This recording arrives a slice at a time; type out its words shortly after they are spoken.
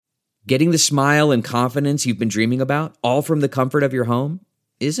Getting the smile and confidence you've been dreaming about, all from the comfort of your home,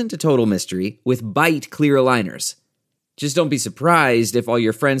 isn't a total mystery with Bite clear aligners. Just don't be surprised if all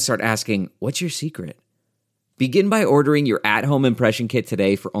your friends start asking, "What's your secret?" Begin by ordering your at-home impression kit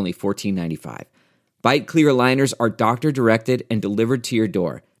today for only $14.95. Bite clear aligners are doctor-directed and delivered to your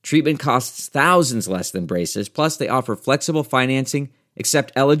door. Treatment costs thousands less than braces, plus they offer flexible financing,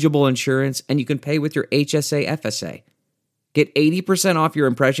 accept eligible insurance, and you can pay with your HSA FSA. Get 80% off your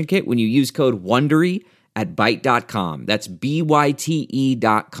impression kit when you use code WONDERY at Byte.com. That's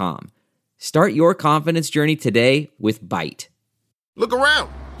BYTE.com. Start your confidence journey today with Byte. Look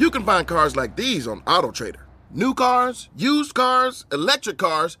around. You can find cars like these on AutoTrader. New cars, used cars, electric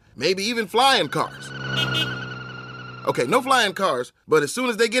cars, maybe even flying cars. Okay, no flying cars, but as soon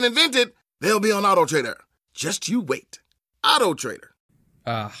as they get invented, they'll be on AutoTrader. Just you wait. AutoTrader.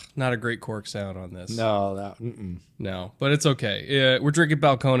 Not a great cork sound on this. No, No, but it's okay. We're drinking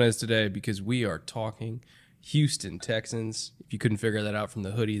Balcones today because we are talking Houston Texans. If you couldn't figure that out from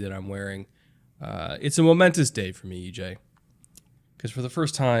the hoodie that I'm wearing, it's a momentous day for me, EJ, because for the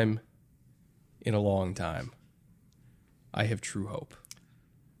first time in a long time, I have true hope.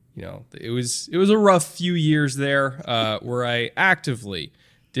 You know, it was a rough few years there where I actively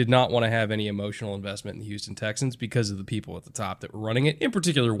did not want to have any emotional investment in the Houston Texans because of the people at the top that were running it. In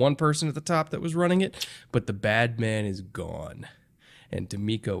particular, one person at the top that was running it. But the bad man is gone. And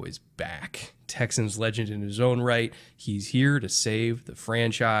D'Amico is back. Texans legend in his own right. He's here to save the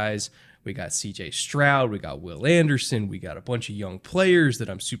franchise. We got CJ Stroud. We got Will Anderson. We got a bunch of young players that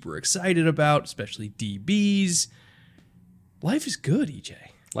I'm super excited about, especially DBs. Life is good, EJ.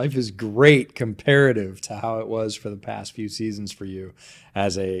 Life is great comparative to how it was for the past few seasons for you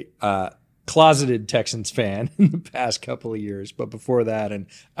as a closeted Texans fan in the past couple of years. But before that, an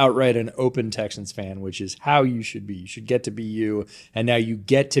open Texans fan, which is how you should be. You should get to be you. And now you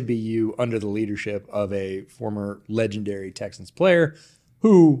get to be you under the leadership of a former legendary Texans player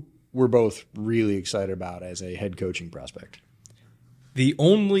who we're both really excited about as a head coaching prospect. The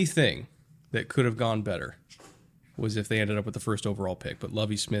only thing that could have gone better was if they ended up with the first overall pick. But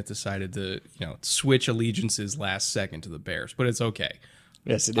Lovie Smith decided to, switch allegiances last second to the Bears. But it's okay.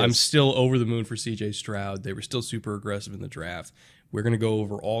 Yes, it is. I'm still over the moon for CJ Stroud. They were still super aggressive in the draft. We're going to go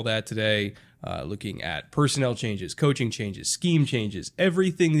over all that today, looking at personnel changes, coaching changes, scheme changes,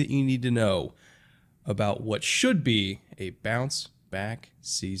 everything that you need to know about what should be a bounce-back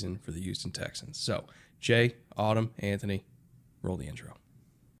season for the Houston Texans. So, Jay, Autumn, Anthony, roll the intro.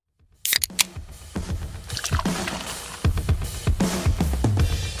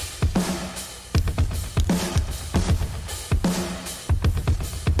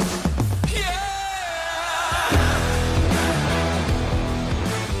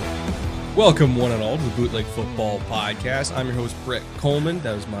 Welcome, one and all, to the Bootleg Football Podcast. I'm your host, Brett Coleman.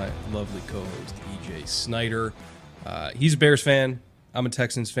 That was my lovely co-host, EJ Snyder. He's a Bears fan. I'm a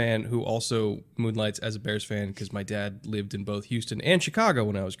Texans fan who also moonlights as a Bears fan because my dad lived in both Houston and Chicago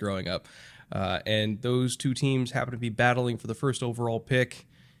when I was growing up. And those two teams happen to be battling for the first overall pick.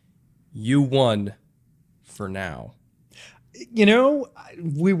 You won for now.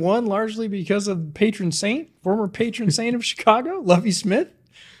 We won largely because of former patron saint of Chicago, Lovie Smith,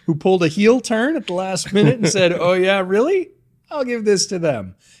 who pulled a heel turn at the last minute and said, "Oh yeah, really? I'll give this to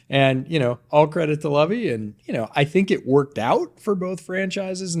them." And, all credit to Lovie. And, I think it worked out for both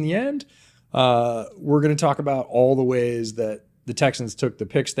franchises in the end. We're going to talk about all the ways that the Texans took the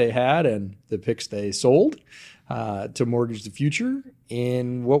picks they had and the picks they sold to mortgage the future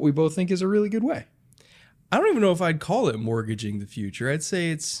in what we both think is a really good way. I don't even know if I'd call it mortgaging the future. I'd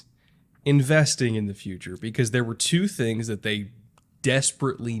say it's investing in the future because there were two things that they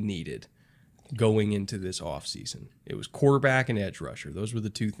desperately needed going into this offseason. It was quarterback and edge rusher. Those were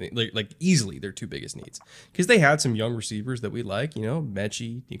the two things, like easily their two biggest needs. Because they had some young receivers that we like,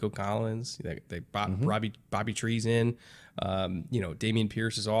 Mechie, Nico Collins. They bought Bobby Trees in. Damian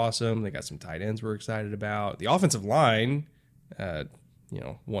Pierce is awesome. They got some tight ends we're excited about. The offensive line,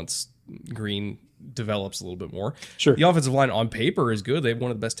 once Green develops a little bit more. Sure. The offensive line on paper is good. They have one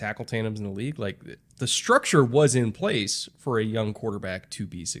of the best tackle tandems in the league. Like, the structure was in place for a young quarterback to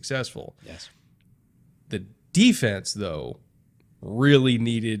be successful. Yes. The defense, though, really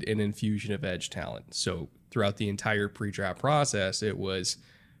needed an infusion of edge talent. So throughout the entire pre-draft process, it was,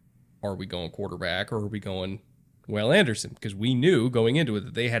 are we going quarterback or are we going Will Anderson? Because we knew going into it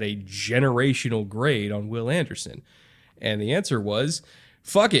that they had a generational grade on Will Anderson. And the answer was,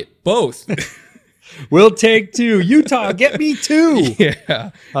 fuck it, both. We'll take two. Utah, get me two. Yeah,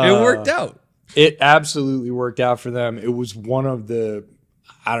 it worked out. It absolutely worked out for them. It was one of the,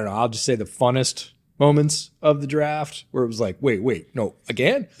 I'll just say the funnest moments of the draft where it was like, wait, no,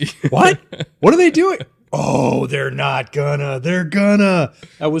 again? What? What are they doing? Oh, they're not gonna. They're gonna.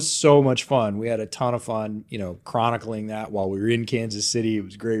 That was so much fun. We had a ton of fun, chronicling that while we were in Kansas City. It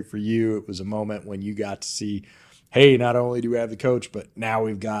was great for you. It was a moment when you got to see, hey, not only do we have the coach, but now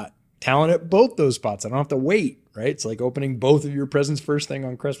we've got talent at both those spots. I don't have to wait, right? It's like opening both of your presents first thing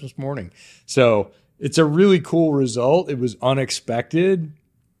on Christmas morning. So it's a really cool result. It was unexpected.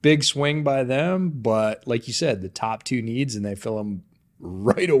 Big swing by them. But like you said, the top two needs, and they fill them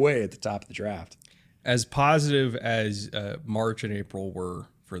right away at the top of the draft. As positive as March and April were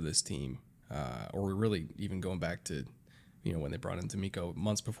for this team, or really even going back to, when they brought in D'Amico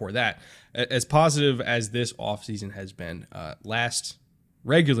months before that, as positive as this offseason has been, last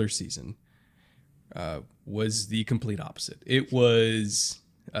regular season was the complete opposite. It was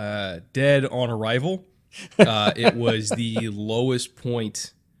dead on arrival. It was the lowest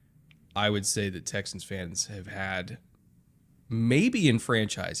point, I would say, that Texans fans have had maybe in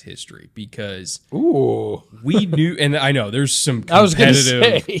franchise history, because we knew, and I know there's some competitive, I was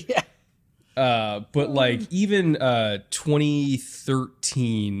gonna say, but like even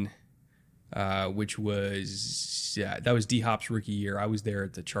 2013, which was that was D-Hop's rookie year. I was there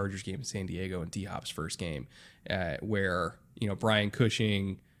at the Chargers game in San Diego, and D-Hop's first game, where Brian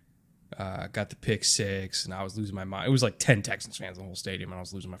Cushing got the pick six, and I was losing my mind. It was like 10 Texans fans in the whole stadium, and I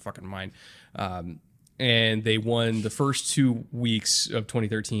was losing my fucking mind. And they won the first 2 weeks of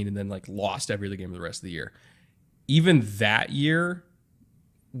 2013 and then like lost every other game of the rest of the year. Even that year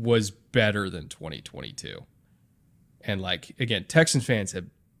was better than 2022. And like, again, Texans fans have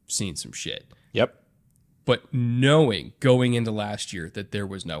seen some shit. Yep. But knowing going into last year that there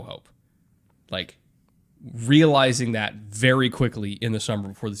was no hope, like realizing that very quickly in the summer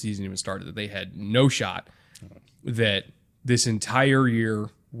before the season even started, that they had no shot, that this entire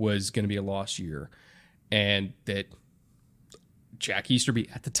year was going to be a lost year, and that Jack Easterby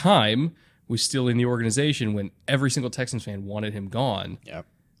at the time was still in the organization when every single Texans fan wanted him gone. Yep.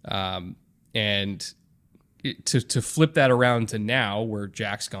 And to flip that around to now where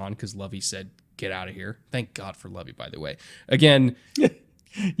Jack's gone because Lovey said, get out of here. Thank God for Lovey, by the way. Again,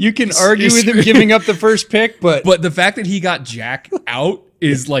 you can argue with him giving up the first pick, but the fact that he got Jack out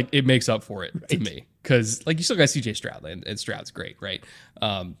is like, it makes up for it to me. Because like you still got CJ Stroud, and Stroud's great, right?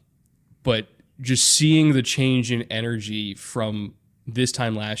 But just seeing the change in energy from this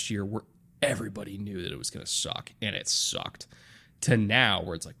time last year where everybody knew that it was going to suck, and it sucked, to now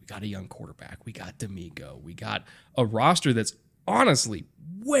where it's like, we got a young quarterback, we got D'Amico, we got a roster that's honestly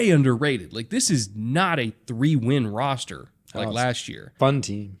way underrated. Like, this is not a 3-win roster like last year. Fun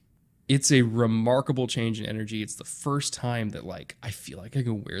team. It's a remarkable change in energy. It's the first time that like I feel like I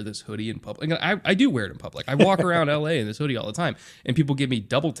can wear this hoodie in public. I do wear it in public. I walk around LA in this hoodie all the time, and people give me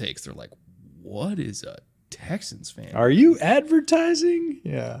double takes. They're like, what is a Texans fan? Are you advertising?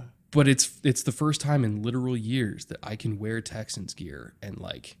 Yeah. But it's the first time in literal years that I can wear Texans gear and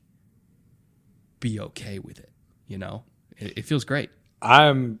like be okay with it. It feels great.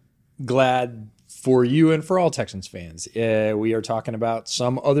 I'm glad for you and for all Texans fans. We are talking about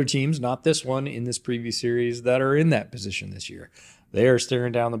some other teams, not this one in this preview series, that are in that position this year. They are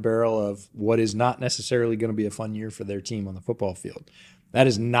staring down the barrel of what is not necessarily going to be a fun year for their team on the football field. That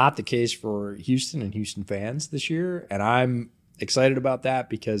is not the case for Houston and Houston fans this year, and I'm excited about that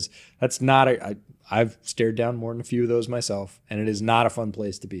because that's not I've stared down more than a few of those myself, and it is not a fun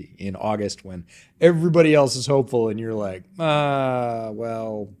place to be in August when everybody else is hopeful and you're like,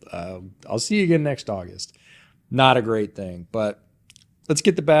 I'll see you again next August. Not a great thing, but let's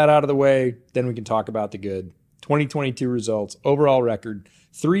get the bad out of the way, then we can talk about the good. 2022 results, overall record,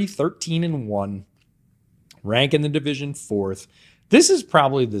 3-13-1, rank in the division 4th. This is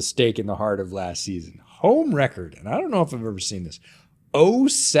probably the stake in the heart of last season. Home record, and I don't know if I've ever seen this,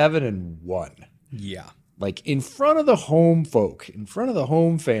 0-7-1. Yeah. Like in front of the home folk, in front of the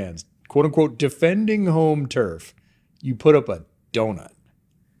home fans, quote unquote, defending home turf, you put up a donut.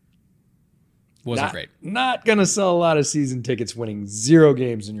 Wasn't great. Not going to sell a lot of season tickets winning 0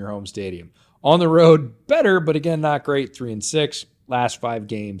 games in your home stadium. On the road, better, but again, not great. 3-6. Last 5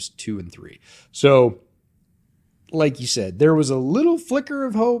 games, 2-3. So, like you said, there was a little flicker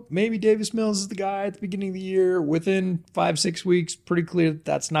of hope. Maybe Davis Mills is the guy at the beginning of the year. Within 5-6 weeks, pretty clear that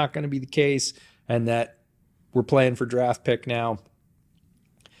that's not going to be the case and that we're playing for draft pick now.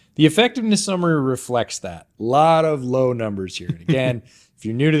 The effectiveness summary reflects that. A lot of low numbers here. And again, if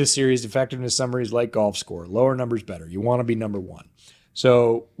you're new to the series, effectiveness summary is like golf score. Lower numbers better. You want to be number 1.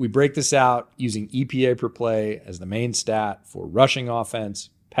 So we break this out using EPA per play as the main stat for rushing offense,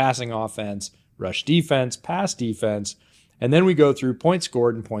 passing offense, rush defense, pass defense, And then we go through points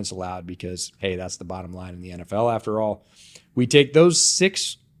scored and points allowed because, hey, that's the bottom line in the NFL after all. We take those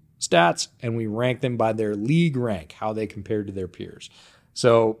 6 stats and we rank them by their league rank, how they compare to their peers.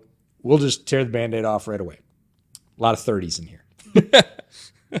 So we'll just tear the Band-Aid off right away. A lot of 30s in here.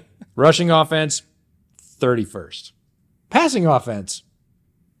 Rushing offense, 31st. Passing offense,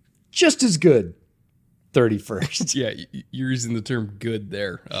 just as good, 31st. Yeah, you're using the term good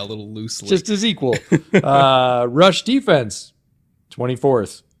there a little loosely. Just as equal. Rush defense,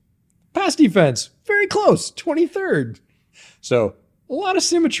 24th. Pass defense, very close, 23rd. So a lot of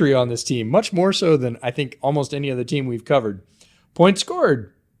symmetry on this team, much more so than I think almost any other team we've covered. Points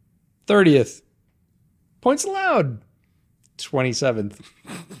scored, 30th. Points allowed, 27th.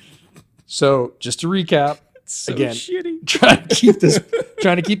 So just to recap, so again, shitty. trying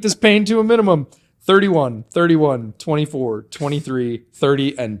to keep this pain to a minimum. 31, 31, 24, 23,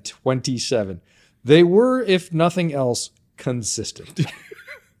 30, and 27. They were, if nothing else, consistent.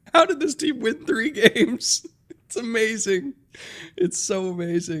 How did this team win 3 games? It's amazing. It's so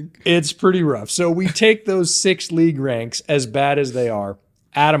amazing. It's pretty rough. So we take those 6 league ranks, as bad as they are,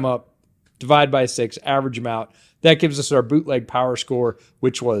 add them up, divide by 6, average them out. That gives us our bootleg power score,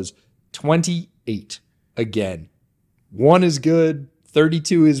 which was 28. Again, 1 is good,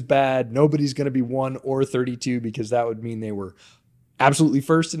 32 is bad. Nobody's going to be 1 or 32 because that would mean they were absolutely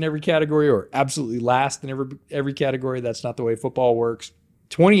first in every category or absolutely last in every category. That's not the way football works.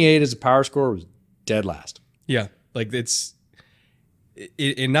 28 as a power score was dead last. Yeah, like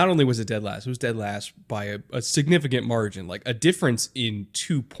it not only was it dead last, it was dead last by a significant margin. Like a difference in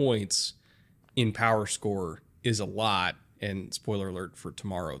 2 points in power score is a lot. And spoiler alert for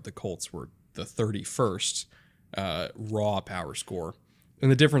tomorrow, the Colts were the 31st raw power score. And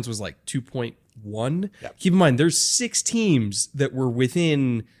the difference was like 2.1. Yep. Keep in mind, there's 6 teams that were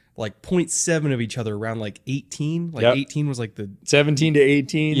within like 0.7 of each other around like 18. Like 18 was like the 17 to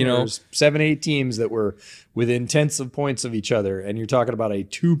 18. You know, there's 7-8 teams that were within tenths of points of each other. And you're talking about a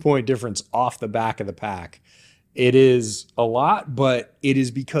 2-point difference off the back of the pack. It is a lot, but it is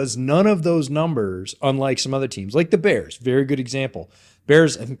because none of those numbers, unlike some other teams, like the Bears, very good example.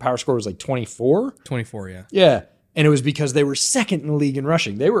 Bears, I think power score was like 24. 24, yeah. Yeah. And it was because they were second in the league in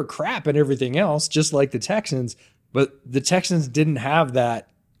rushing. They were crap at everything else, just like the Texans. But the Texans didn't have that,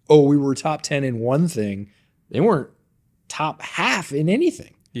 oh, we were top 10 in one thing. They weren't top half in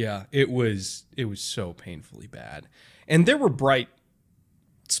anything. Yeah, it was so painfully bad. And there were bright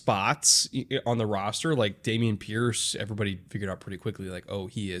spots on the roster, like Dameon Pierce. Everybody figured out pretty quickly, like, oh,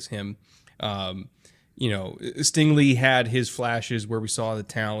 he is him. Stingley had his flashes where we saw the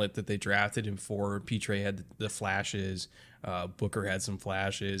talent that they drafted him for. Petre had the flashes. Booker had some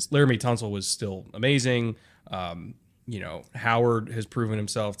flashes. Laramie Tunsil was still amazing. Howard has proven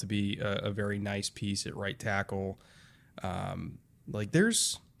himself to be a very nice piece at right tackle.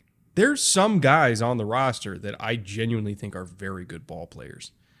 There's some guys on the roster that I genuinely think are very good ball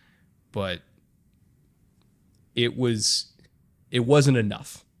players, but it wasn't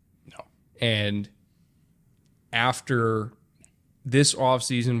enough. No. And after this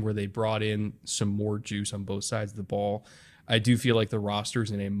offseason where they brought in some more juice on both sides of the ball, I do feel like the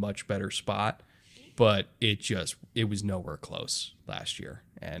roster's in a much better spot, but it was nowhere close last year.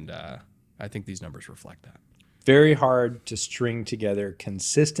 And I think these numbers reflect that. Very hard to string together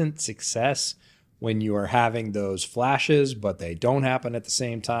consistent success when you are having those flashes, but they don't happen at the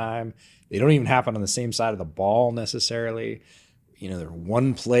same time. They don't even happen on the same side of the ball necessarily. There were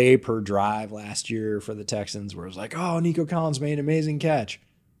 1 play per drive last year for the Texans where it was like, oh, Nico Collins made an amazing catch.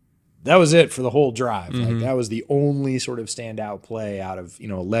 That was it for the whole drive. Mm-hmm. Like that was the only sort of standout play out of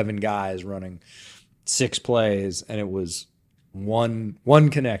 11 guys running 6 plays, and it was one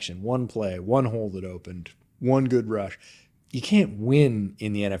connection, 1 play, 1 hole that opened, 1 good rush. You can't win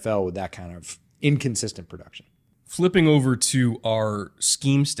in the NFL with that kind of inconsistent production. Flipping over to our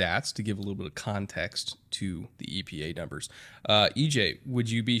scheme stats to give a little bit of context to the EPA numbers. EJ, would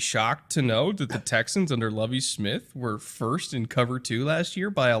you be shocked to know that the Texans under Lovie Smith were first in cover 2 last year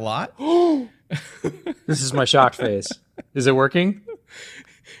by a lot? This is my shocked face. Is it working?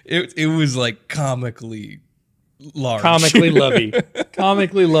 It was like comically large. Comically Lovey.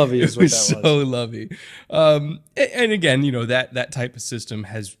 Comically Lovey is what that was. So Lovey. And again, that type of system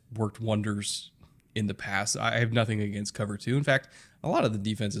has worked wonders in the past. I have nothing against cover 2. In fact, a lot of the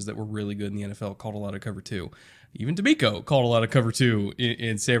defenses that were really good in the NFL called a lot of cover 2. Even D'Amico called a lot of cover 2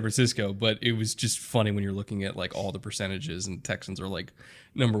 in San Francisco, but it was just funny when you're looking at like all the percentages and Texans are like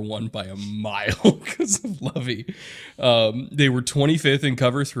number 1 by a mile because of Lovey. They were 25th in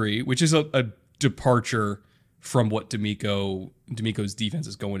cover 3, which is a departure from what D'Amico's defense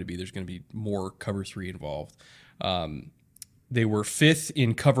is going to be. There's going to be more cover 3 involved. They were 5th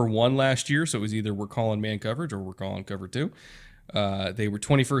in cover 1 last year, so it was either we're calling man coverage or we're calling cover 2. They were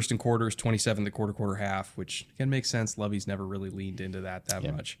 21st in quarters, 27th in quarter half, which again makes sense. Lovey's never really leaned into that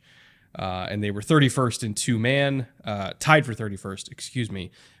much. And they were 31st in 2-man, tied for 31st, excuse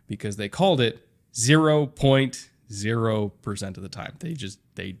me, because they called it 0.0% of the time. They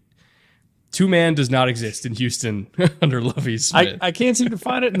 2-man does not exist in Houston under Lovey Smith. I can't seem to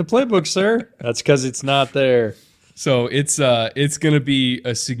find it in the playbook, sir. That's because it's not there. So it's going to be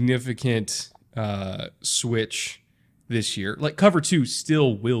a significant switch this year. Like cover 2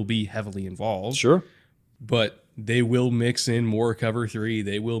 still will be heavily involved. Sure. But they will mix in more cover 3.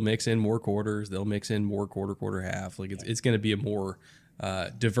 They will mix in more quarters. They'll mix in more quarter half. Like it's going to be a more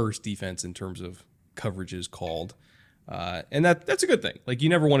diverse defense in terms of coverages called. And that's a good thing. Like you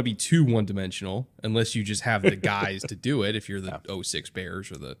never want to be too one-dimensional unless you just have the guys to do it. If you're the 06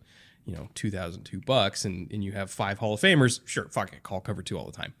 Bears or the 2002 Bucks and you have 5 Hall of Famers, sure, fuck it, call cover 2 all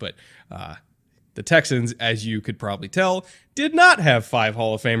the time. But the Texans, as you could probably tell, did not have 5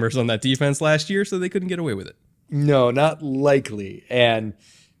 Hall of Famers on that defense last year, so they couldn't get away with it. No, not likely. And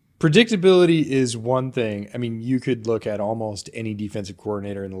predictability is one thing. I mean, you could look at almost any defensive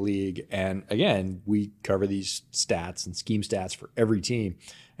coordinator in the league. And again, we cover these stats and scheme stats for every team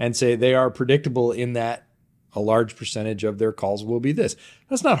and say they are predictable in that a large percentage of their calls will be this.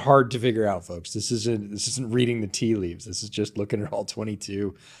 That's not hard to figure out, folks. This isn't reading the tea leaves. This is just looking at all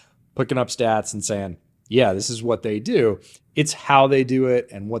 22, picking up stats and saying, yeah, this is what they do. It's how they do it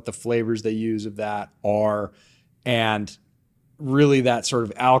and what the flavors they use of that are. And really that sort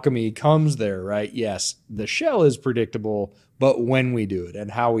of alchemy comes there, right? Yes, the shell is predictable, but when we do it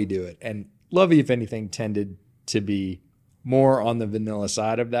and how we do it. And Lovey, if anything, tended to be more on the vanilla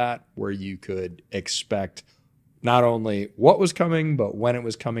side of that, where you could expect not only what was coming, but when it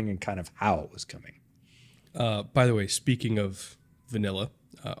was coming and kind of how it was coming. By the way, speaking of vanilla,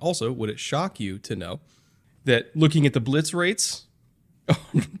 also, would it shock you to know that looking at the blitz rates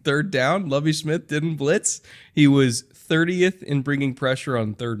on 3rd down, Lovey Smith didn't blitz. He was 30th in bringing pressure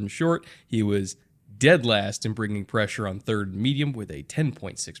on 3rd and short. He was dead last in bringing pressure on 3rd and medium with a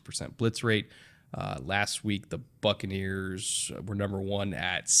 10.6% blitz rate. Last week, the Buccaneers were number 1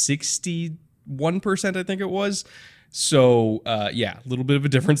 at 61%, I think it was. So, yeah, a little bit of a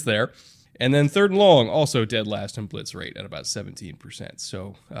difference there. And then 3rd and long, also dead last in blitz rate at about 17%.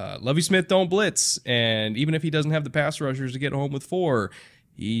 So Lovey Smith don't blitz. And even if he doesn't have the pass rushers to get home with 4,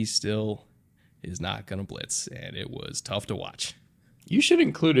 he still is not going to blitz. And it was tough to watch. You should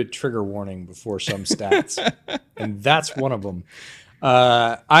include a trigger warning before some stats. And that's one of them.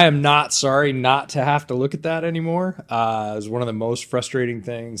 I am not sorry not to have to look at that anymore. It was one of the most frustrating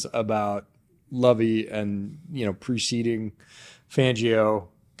things about Lovey and, preceding Fangio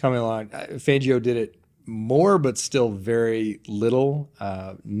coming along. Fangio did it more, but still very little.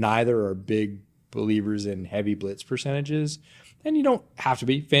 Neither are big believers in heavy blitz percentages. And you don't have to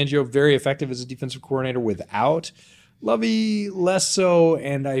be. Fangio, very effective as a defensive coordinator without. Lovey, less so.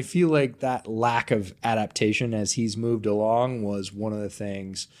 And I feel like that lack of adaptation as he's moved along was one of the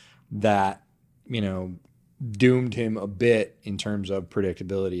things that, doomed him a bit in terms of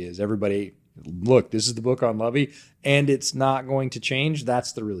predictability. Is everybody, look, this is the book on Lovey, and it's not going to change.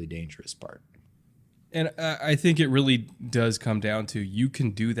 That's the really dangerous part. And I think it really does come down to you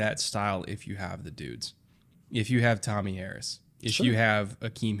can do that style if you have the dudes. If you have Tommy Harris, if you have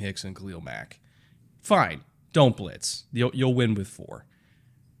Akeem Hicks and Khalil Mack, fine, don't blitz. You'll win with 4.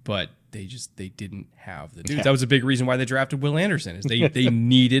 But they didn't have the dudes. Yeah. That was a big reason why they drafted Will Anderson. Is they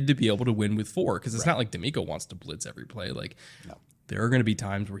needed to be able to win with 4, because it's not like D'Amico wants to blitz every play. Like there are going to be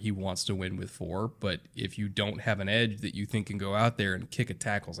times where he wants to win with 4, but if you don't have an edge that you think can go out there and kick a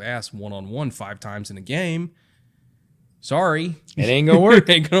tackle's ass 1-on-1 5 times in a game, sorry, it ain't gonna work. It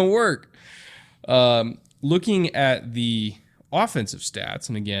ain't gonna work. Looking at the offensive stats,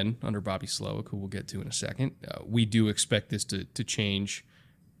 and again, under Bobby Slowick, who we'll get to in a second, we do expect this to change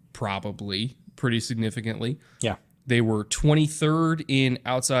probably pretty significantly. Yeah. They were 23rd in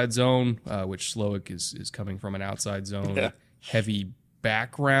outside zone, which Slowick is coming from an outside zone heavy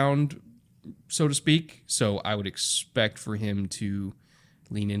background, so to speak. So I would expect for him to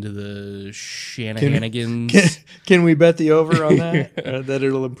lean into the Shanahanigans. Can we bet the over on that? That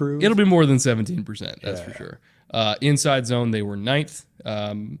it'll improve? It'll be more than 17%, that's for sure. Inside zone, they were 9th.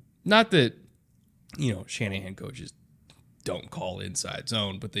 Not that, Shanahan coaches don't call inside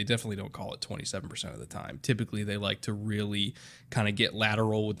zone, but they definitely don't call it 27% of the time. Typically, they like to really kind of get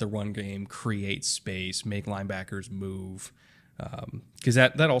lateral with the run game, create space, make linebackers move, because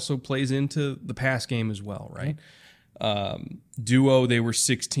that also plays into the pass game as well, right? Duo, they were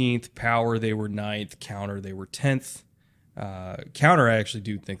 16th. Power, they were 9th. Counter, they were 10th. Counter, I actually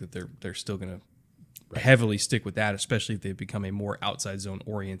do think that they're still going to heavily stick with that, especially if they become a more outside zone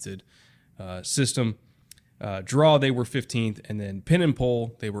oriented system. Draw, they were 15th, and then pin and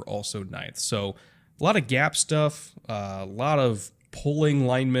pull, they were also 9th. So a lot of gap stuff, a lot of pulling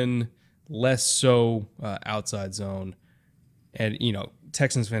linemen, less so outside zone. And,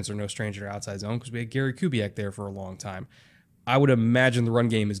 Texans fans are no stranger to outside zone because we had Gary Kubiak there for a long time. I would imagine the run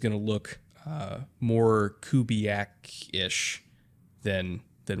game is going to look more Kubiak-ish than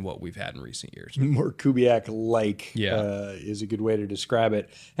what we've had in recent years. More Kubiak-like is a good way to describe it.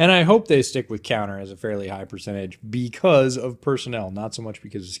 And I hope they stick with counter as a fairly high percentage because of personnel, not so much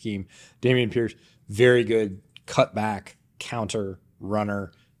because of scheme. Dameon Pierce, very good cutback, counter,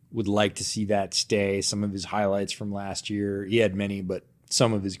 runner. Would like to see that stay. Some of his highlights from last year, he had many, but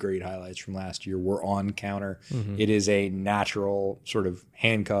some of his great highlights from last year were on counter. Mm-hmm. It is a natural sort of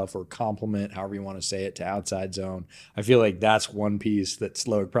handcuff or complement, however you want to say it, to outside zone. I feel like that's one piece that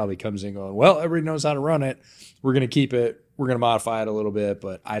Slowick probably comes in going, well, everybody knows how to run it. We're going to keep it. We're going to modify it a little bit,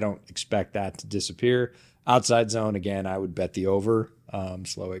 but I don't expect that to disappear. Outside zone, again, I would bet the over.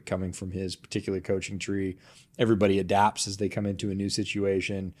 Slowick coming from his particular coaching tree. Everybody adapts as they come into a new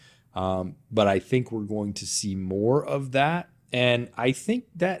situation. But I think we're going to see more of that. And I think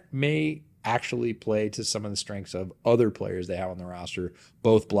that may actually play to some of the strengths of other players they have on the roster,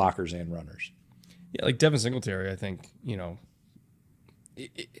 both blockers and runners. Yeah, like Devin Singletary, I think,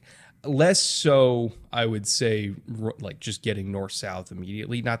 less so, I would say, like just getting north-south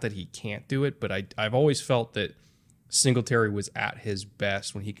immediately. Not that he can't do it, but I've always felt that Singletary was at his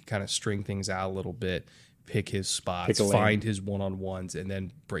best when he could kind of string things out a little bit, pick his spots, find his one-on-ones, and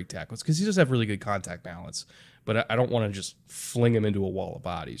then break tackles. Because he does have really good contact balance. But I don't want to just fling him into a wall of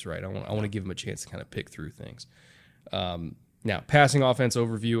bodies, right? I want to give him a chance to kind of pick through things. Now, passing offense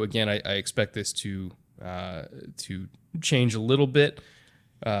overview, again, I expect this to change a little bit.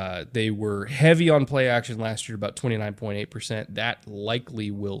 They were heavy on play action last year, about 29.8%. That likely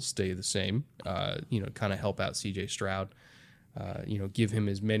will stay the same, kind of help out C.J. Stroud, give him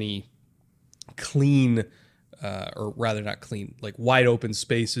as many clean, or rather not clean, like wide open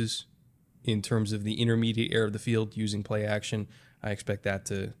spaces in terms of the intermediate area of the field using play action. I expect that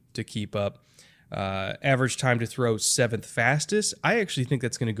to keep up. Average time to throw 7th fastest. I actually think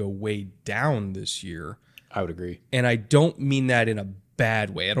that's going to go way down this year. I would agree. And I don't mean that in a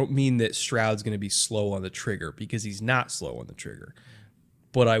bad way. I don't mean that Stroud's going to be slow on the trigger, because he's not slow on the trigger.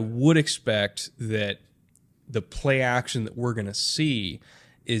 But I would expect that the play action that we're going to see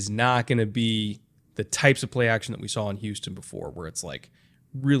is not going to be the types of play action that we saw in Houston before, where it's like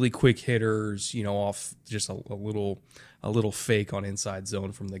really quick hitters, off just a little fake on inside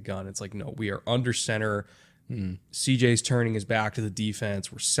zone from the gun. It's like, no, we are under center. CJ's turning his back to the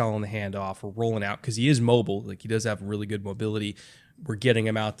defense. We're selling the handoff. We're rolling out because he is mobile. Like, he does have really good mobility. We're getting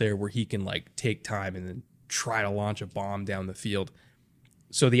him out there where he can like take time and then try to launch a bomb down the field.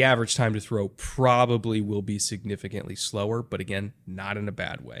 So the average time to throw probably will be significantly slower, but again, not in a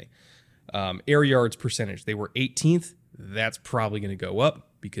bad way. Air yards percentage, they were 18th. That's probably going to go up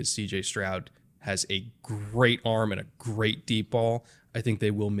because CJ Stroud has a great arm and a great deep ball. I think they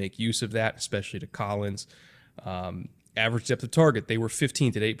will make use of that, especially to Collins. Average depth of target, they were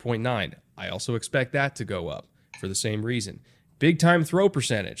 15th at 8.9. I also expect that to go up for the same reason. Big time throw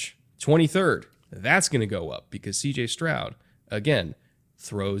percentage, 23rd. That's going to go up because CJ Stroud, again,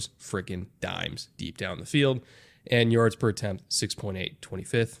 throws freaking dimes deep down the field. And yards per attempt, 6.8,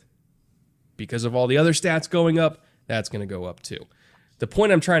 25th. Because of all the other stats going up, that's going to go up too. The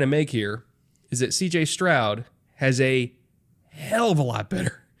point I'm trying to make here is that CJ Stroud has a hell of a lot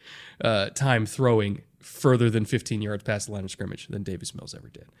better time throwing further than 15 yards past the line of scrimmage than Davis Mills ever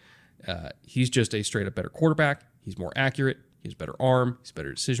did. He's just a straight up better quarterback. He's more accurate. He has a better arm. He's a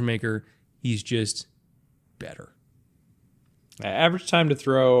better decision maker. He's just better. Average time to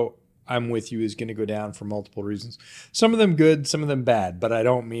throw, I'm with you, is going to go down for multiple reasons. Some of them good, some of them bad, but I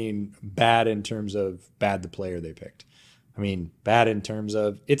don't mean bad in terms of bad the player they picked. I mean bad in terms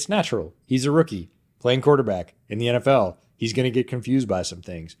of it's natural. He's a rookie playing quarterback in the NFL. He's going to get confused by some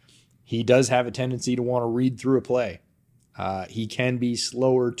things. He does have a tendency to want to read through a play. He can be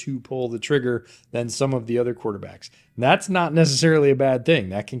slower to pull the trigger than some of the other quarterbacks. And that's not necessarily a bad thing.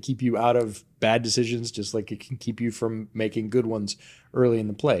 That can keep you out of bad decisions, just like it can keep you from making good ones early in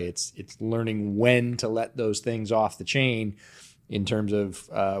the play. It's learning when to let those things off the chain in terms of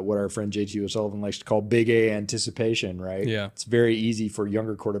what our friend JT O'Sullivan likes to call big A anticipation, right? Yeah. It's very easy for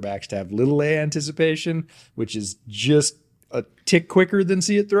younger quarterbacks to have little A anticipation, which is just a tick quicker than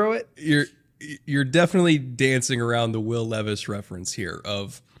see it throw it. You're definitely dancing around the Will Levis reference here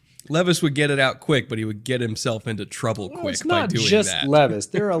of Levis would get it out quick, but he would get himself into trouble quick It's by not doing just that. Levis.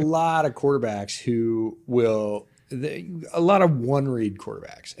 There are a lot of quarterbacks who will, a lot of one-read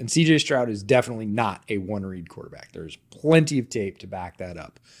quarterbacks. And C.J. Stroud is definitely not a one-read quarterback. There's plenty of tape to back that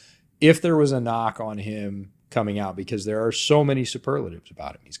up. If there was a knock on him coming out, because there are so many superlatives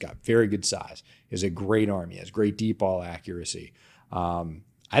about him. He's got very good size. He has a great arm. He has great deep ball accuracy.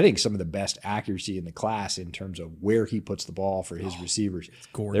 I think some of the best accuracy in the class in terms of where he puts the ball for his receivers. It's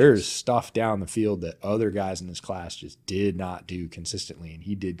gorgeous. There's stuff down the field that other guys in this class just did not do consistently, and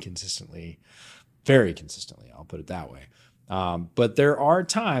he did consistently, very consistently, I'll put it that way. But there are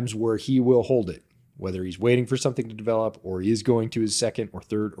times where he will hold it, whether he's waiting for something to develop or he is going to his second or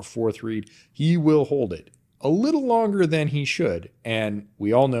third or fourth read, he will hold it a little longer than he should. And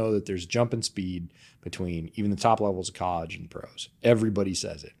we all know that there's jump in speed between even the top levels of college and pros. Everybody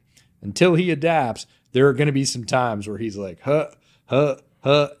says it. Until he adapts, there are going to be some times where he's like, and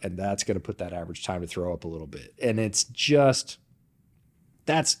that's going to put that average time to throw up a little bit. And it's just,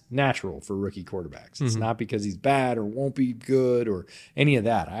 that's natural for rookie quarterbacks. It's not because he's bad or won't be good or any of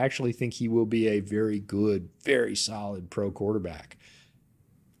that. I actually think he will be a very good, very solid pro quarterback.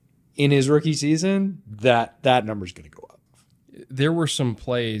 In his rookie season, that number's going to go up. There were some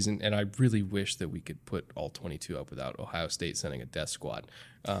plays, and I really wish that we could put all 22 up without Ohio State sending a death squad.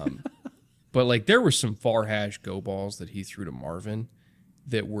 But like there were some far hash go balls that he threw to Marvin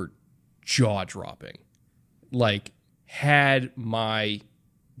that were jaw dropping. Like had my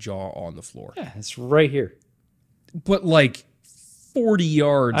jaw on the floor. Yeah, it's right here. But like 40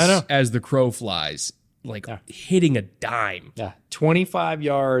 yards as the crow flies. Like hitting a dime. Yeah, 25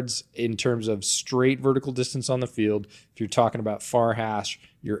 yards in terms of straight vertical distance on the field. If you're talking about far hash,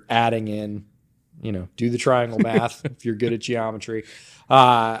 you're adding in, do the triangle math if you're good at geometry.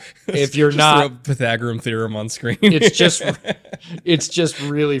 If you're not, throw Pythagorean theorem on screen. it's just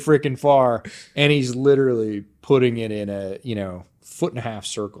really freaking far, and he's literally putting it in a foot and a half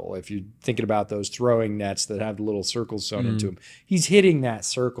circle. If you're thinking about those throwing nets that have the little circles sewn into them, he's hitting that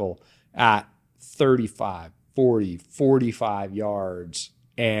circle at 35, 40, 45 yards,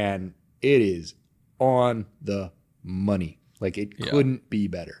 and it is on the money. Like it couldn't be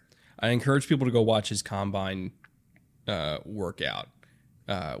better. I encourage people to go watch his combine workout,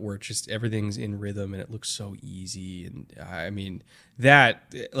 where just everything's in rhythm and it looks so easy. And I mean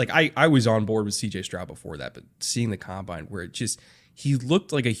that, like I was on board with CJ Stroud before that, but seeing the combine where he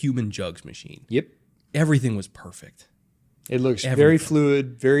looked like a human jugs machine. Yep, everything was perfect. It looks very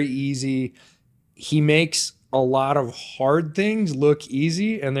fluid, very easy. He makes a lot of hard things look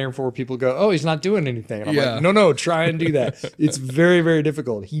easy, and therefore people go, oh, he's not doing anything. And I'm like, no, try and do that. It's very, very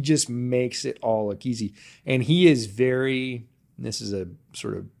difficult. He just makes it all look easy. And he is this is a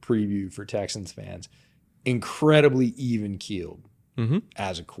sort of preview for Texans fans, incredibly even-keeled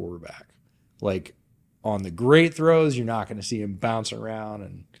as a quarterback. Like on the great throws, you're not going to see him bouncing around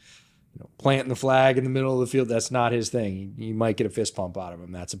and planting the flag in the middle of the field. That's not his thing. You might get a fist pump out of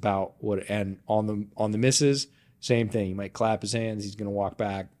him. That's about what. And on the misses, same thing. You might clap his hands. He's going to walk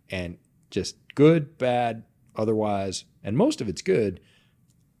back and just good, bad, otherwise, and most of it's good.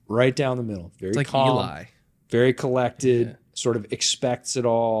 Right down the middle. Very like calm, Eli. Very collected. Sort of expects it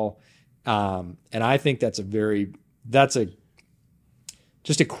all. And I think that's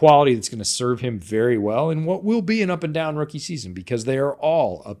just a quality that's going to serve him very well in what will be an up and down rookie season, because they are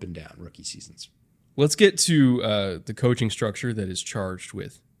all up and down rookie seasons. Let's get to the coaching structure that is charged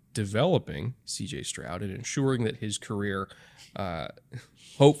with developing CJ Stroud and ensuring that his career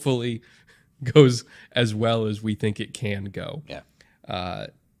hopefully goes as well as we think it can go. Yeah.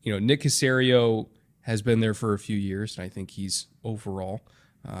 Nick Caserio has been there for a few years, and I think he's overall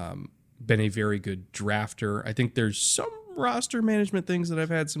been a very good drafter. I think there's some roster management things that I've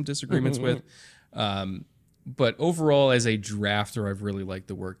had some disagreements with. But overall, as a drafter, I've really liked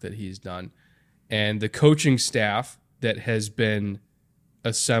the work that he's done. And the coaching staff that has been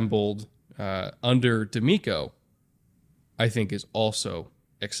assembled under D'Amico, I think is also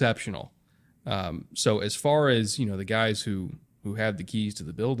exceptional. So as far as, the guys who have the keys to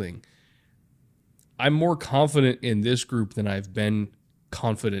the building, I'm more confident in this group than I've been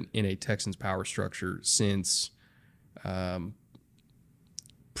confident in a Texans power structure since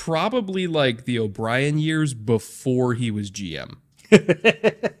probably like the O'Brien years before he was GM.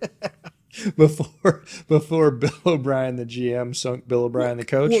 before Bill O'Brien the GM sunk Bill O'Brien the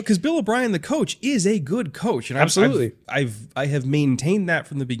coach. Well, because Bill O'Brien the coach is a good coach, and absolutely, I have maintained that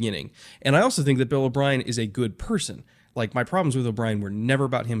from the beginning. And I also think that Bill O'Brien is a good person. Like, my problems with O'Brien were never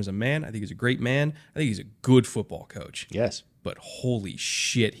about him as a man. I think he's a great man. I think he's a good football coach. Yes. but holy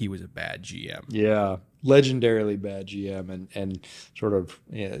shit, he was a bad GM. Yeah, legendarily bad GM and sort of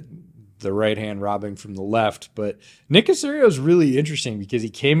the right hand robbing from the left. But Nick Caserio is really interesting because he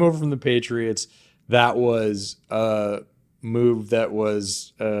came over from the Patriots. That was a move that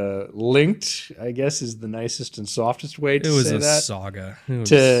was linked, I guess is the nicest and softest way to say that. It was a saga.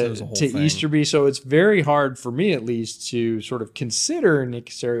 It was a whole to thing. Easterby. So it's very hard for me, at least, to sort of consider Nick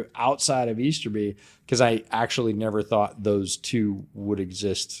Caserio outside of Easterby because I actually never thought those two would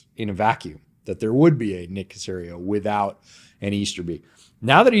exist in a vacuum, that there would be a Nick Caserio without an Easterby.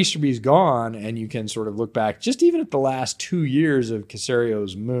 Now that Easterby's gone and you can sort of look back just even at the last 2 years of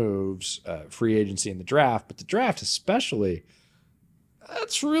Caserio's moves, free agency and the draft, but the draft especially,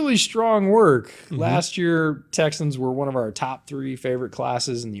 that's really strong work. Mm-hmm. Last year, Texans were one of our top 3 favorite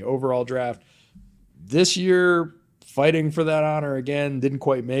classes in the overall draft. This year, fighting for that honor again, didn't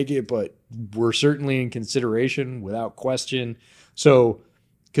quite make it, but we're certainly in consideration without question. So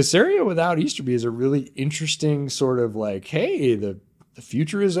Caserio without Easterby is a really interesting sort of like, hey, the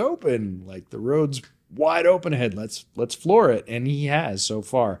future is open. Like the road's wide open ahead. Let's floor it. And he has so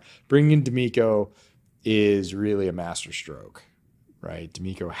far. Bringing in D'Amico is really a masterstroke, right?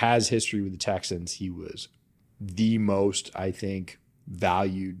 D'Amico has history with the Texans. He was the most, I think,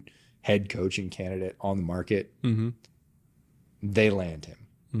 valued head coaching candidate on the market. Mm-hmm. They land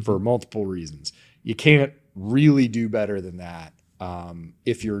him for multiple reasons. You can't really do better than that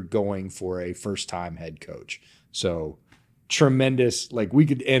if you're going for a first-time head coach. So tremendous, like we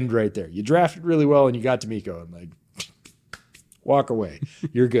could end right there. You drafted really well and you got D'Amico and like walk away.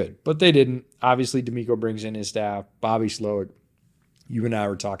 You're good. But they didn't. Obviously, D'Amico brings in his staff. Bobby Slowick, you and I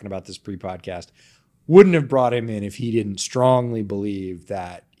were talking about this pre-podcast, wouldn't have brought him in if he didn't strongly believe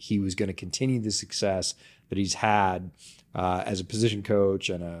that he was going to continue the success that he's had as a position coach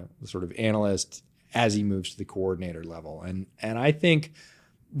and a sort of analyst as he moves to the coordinator level. And I think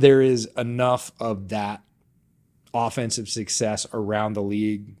there is enough of that offensive success around the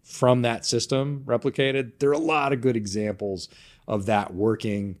league from that system replicated. There are a lot of good examples of that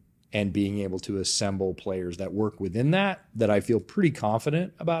working and being able to assemble players that work within that I feel pretty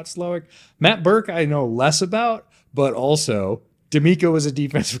confident about Slowick. Matt Burke I know less about, but also D'Amico is a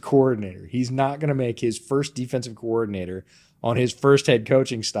defensive coordinator. He's not going to make his first defensive coordinator on his first head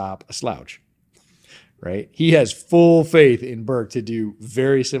coaching stop a slouch. Right? He has full faith in Burke to do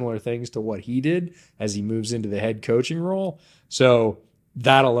very similar things to what he did as he moves into the head coaching role. So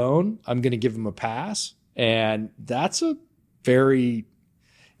that alone, I'm going to give him a pass. And that's a very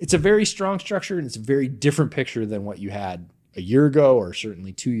strong structure, and it's a very different picture than what you had a year ago or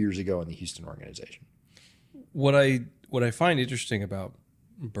certainly 2 years ago in the Houston organization. What I find interesting about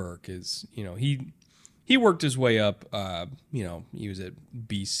Burke is, he worked his way up, he was at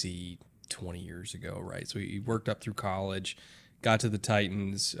BC 20 years ago, right? So he worked up through college, got to the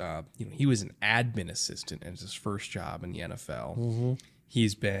Titans. He was an admin assistant as his first job in the NFL. Mm-hmm.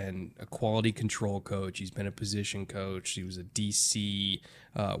 He's been a quality control coach. He's been a position coach. He was a DC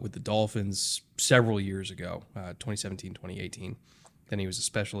with the Dolphins several years ago, 2017, 2018. Then he was a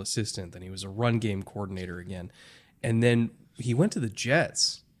special assistant. Then he was a run game coordinator again. And then he went to the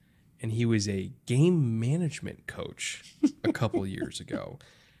Jets, and he was a game management coach a couple years ago.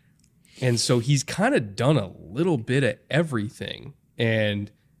 And so he's kind of done a little bit of everything. And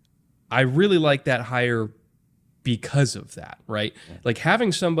I really like that hire because of that, right? Yeah. Like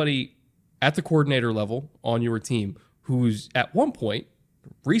having somebody at the coordinator level on your team who's at one point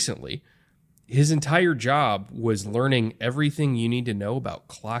recently, his entire job was learning everything you need to know about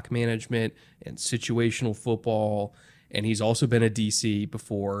clock management and situational football. And he's also been a DC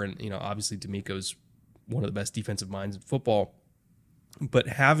before. And, obviously D'Amico's one of the best defensive minds in football. But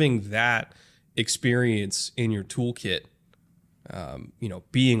having that experience in your toolkit,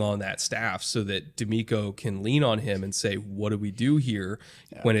 being on that staff so that D'Amico can lean on him and say, what do we do here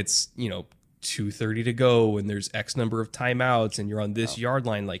when it's, 2:30 to go and there's X number of timeouts and you're on this yard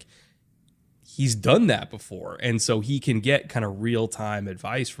line? Like, he's done that before. And so he can get kind of real-time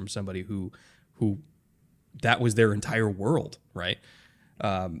advice from somebody who that was their entire world, right?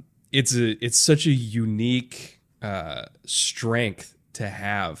 It's such a unique strength to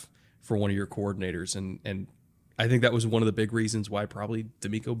have for one of your coordinators. And I think that was one of the big reasons why probably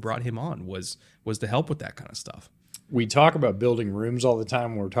D'Amico brought him on was to help with that kind of stuff. We talk about building rooms all the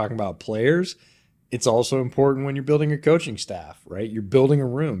time when we're talking about players. It's also important when you're building a coaching staff, right? You're building a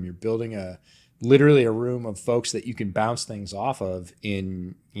room. You're building literally a room of folks that you can bounce things off of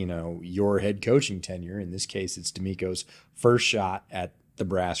in, your head coaching tenure. In this case, it's D'Amico's first shot at the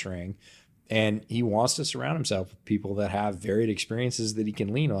brass ring. And he wants to surround himself with people that have varied experiences that he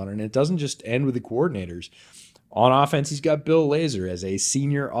can lean on. And it doesn't just end with the coordinators. On offense, he's got Bill Lazor as a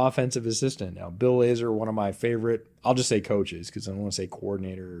senior offensive assistant. Now, Bill Lazor, one of my favorite, I'll just say coaches because I don't want to say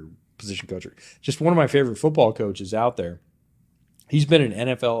coordinator or position coach. Just one of my favorite football coaches out there. He's been an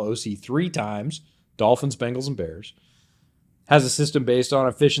NFL OC 3 times, Dolphins, Bengals, and Bears. Has a system based on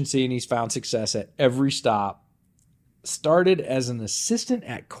efficiency, and he's found success at every stop. Started as an assistant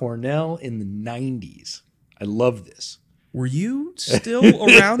at Cornell in the 90s. I love this. Were you still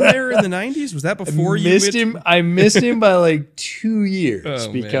around there in the 90s? Was that before you missed him? I missed him by like 2 years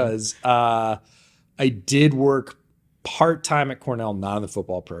because I did work part-time at Cornell, not in the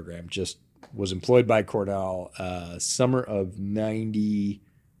football program, just was employed by Cornell summer of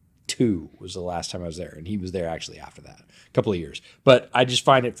 92 was the last time I was there. And he was there actually after that, a couple of years. But I just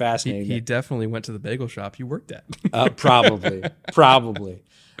find it fascinating. He definitely went to the bagel shop you worked at. Probably.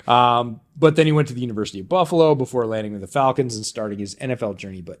 But then he went to the University of Buffalo before landing with the Falcons and starting his NFL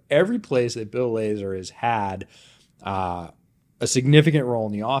journey. But every place that Bill Lazor has had a significant role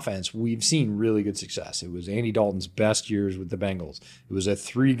in the offense, we've seen really good success. It was Andy Dalton's best years with the Bengals. It was a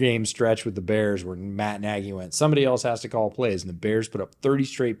 3-game stretch with the Bears where Matt Nagy went, somebody else has to call plays. And the Bears put up 30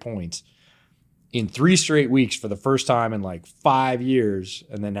 straight points in 3 straight weeks for the first time in like 5 years.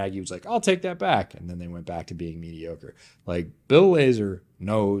 And then Nagy was like, I'll take that back. And then they went back to being mediocre. Like, Bill Lazor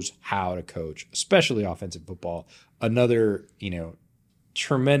knows how to coach, especially offensive football. Another,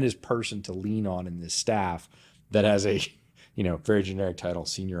 tremendous person to lean on in this staff that has a, very generic title,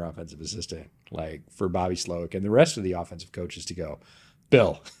 senior offensive assistant, like for Bobby Slowick and the rest of the offensive coaches to go,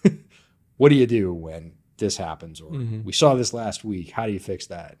 Bill, what do you do when this happens? Or we saw this last week. How do you fix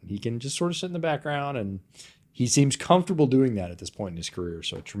that? And he can just sort of sit in the background, and he seems comfortable doing that at this point in his career.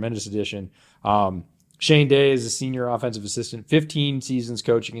 So a tremendous addition. Shane Day is a senior offensive assistant, 15 seasons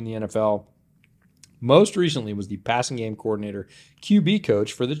coaching in the NFL. Most recently was the passing game coordinator, QB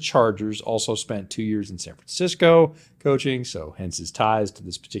coach for the Chargers, also spent 2 years in San Francisco coaching, so hence his ties to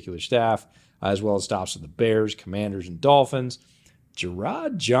this particular staff, as well as stops with the Bears, Commanders, and Dolphins.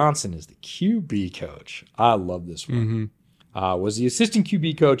 Gerard Johnson is the QB coach. I love this one. Was the assistant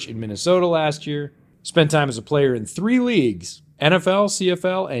QB coach in Minnesota last year. Spent time as a player in 3 leagues, NFL,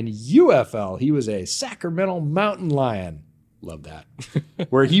 CFL, and UFL. He was a Sacramento Mountain Lion. Love that.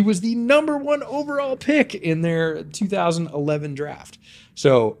 Where he was the number 1 overall pick in their 2011 draft.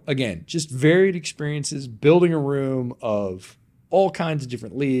 So, again, just varied experiences, building a room of all kinds of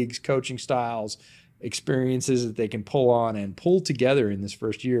different leagues, coaching styles, experiences that they can pull on and pull together in this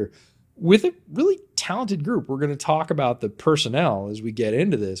first year with a really talented group. We're going to talk about the personnel as we get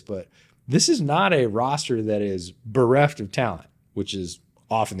into this, but this is not a roster that is bereft of talent, which is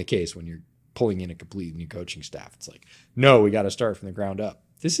often the case when you're pulling in a completely new coaching staff. It's like, no, we got to start from the ground up.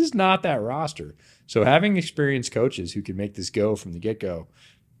 This is not that roster. So having experienced coaches who can make this go from the get-go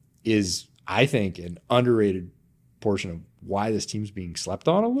is, I think, an underrated portion of why this team's being slept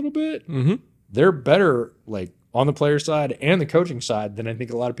on a little bit. They're better, like, on the player side and the coaching side than I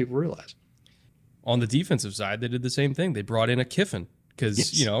think a lot of people realize. On the defensive side, they did the same thing. They brought in a Kiffin.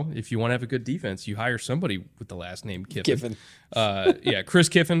 Because, if you want to have a good defense, you hire somebody with the last name Kiffin. Chris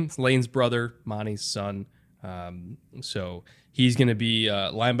Kiffin, Lane's brother, Monty's son. So he's going to be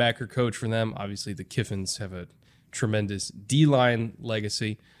a linebacker coach for them. Obviously, the Kiffins have a tremendous D-line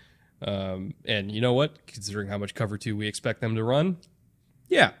legacy. And you know what? Considering how much cover 2 we expect them to run,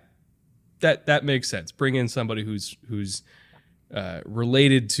 that makes sense. Bring in somebody who's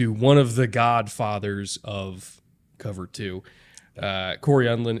related to one of the godfathers of cover 2. Corey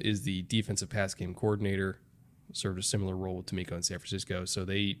Undlin is the defensive pass game coordinator, served a similar role with Tamiko in San Francisco. So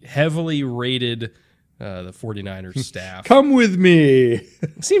they heavily rated the 49ers staff. Come with me.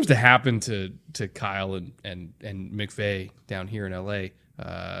 It seems to happen to Kyle and McVay down here in LA.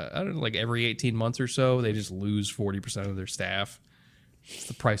 I don't know, like every 18 months or so, they just lose 40% of their staff. It's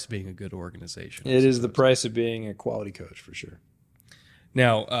the price of being a good organization. It is the price of being a quality coach, for sure.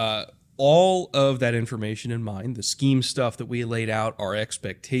 Now, all of that information in mind, the scheme stuff that we laid out, our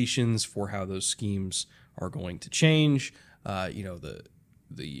expectations for how those schemes are going to change, the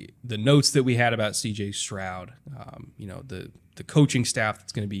notes that we had about C.J. Stroud, the coaching staff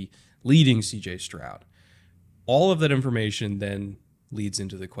that's going to be leading C.J. Stroud. All of that information then leads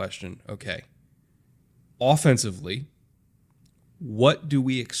into the question, okay, offensively, what do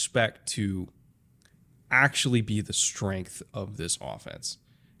we expect to actually be the strength of this offense?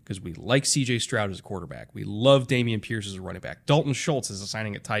 Because we like C.J. Stroud as a quarterback. We love Dameon Pierce as a running back. Dalton Schultz as a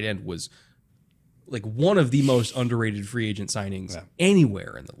signing at tight end was like one of the most underrated free agent signings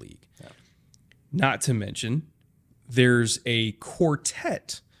anywhere in the league. Yeah. Not to mention, there's a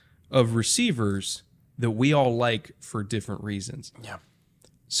quartet of receivers that we all like for different reasons. Yeah.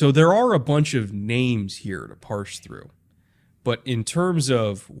 So there are a bunch of names here to parse through. But in terms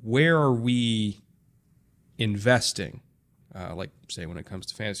of where are we investing, like say when it comes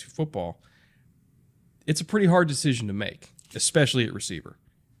to fantasy football, it's a pretty hard decision to make, especially at receiver.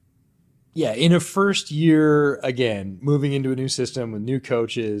 Yeah, in a first year, again, moving into a new system with new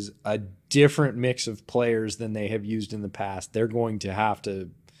coaches, a different mix of players than they have used in the past, they're going to have to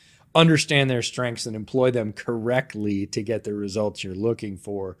understand their strengths and employ them correctly to get the results you're looking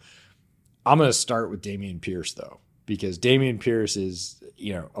for. I'm going to start with Dameon Pierce, though, because Dameon Pierce is,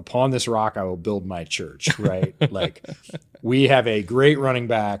 upon this rock, I will build my church, right? Like, we have a great running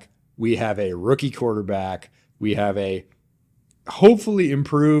back. We have a rookie quarterback. We have a hopefully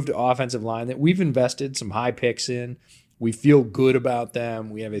improved offensive line that we've invested some high picks in. We feel good about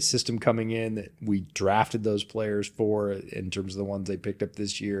them. We have a system coming in that we drafted those players for in terms of the ones they picked up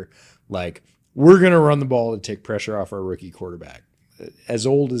this year. Like, we're going to run the ball to take pressure off our rookie quarterback. As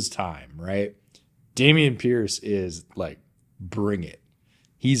old as time, right? Dameon Pierce is like, bring it.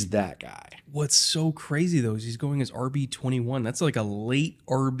 He's that guy. What's so crazy, though, is he's going as RB21. That's like a late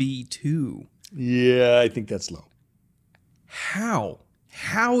RB2. Yeah, I think that's low. How?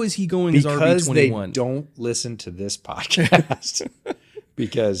 How is he going as RB21? Because they don't listen to this podcast.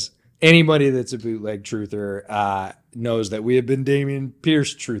 Because anybody that's a bootleg truther knows that we have been Dameon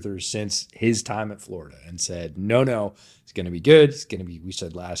Pierce truthers since his time at Florida and said, no, he's going to be good. We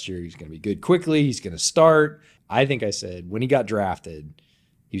said last year, he's going to be good quickly. He's going to start. I think I said when he got drafted,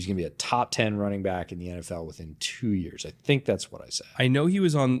 he was going to be a top 10 running back in the NFL within 2 years. I think that's what I said. I know he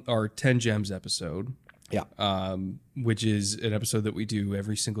was on our 10 Gems episode. Yeah. Which is an episode that we do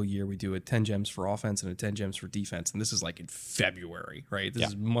every single year. We do a 10 gems for offense and a 10 gems for defense. And this is like in February, right? This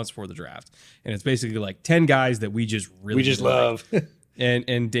is months before the draft. And it's basically like 10 guys that we just really love.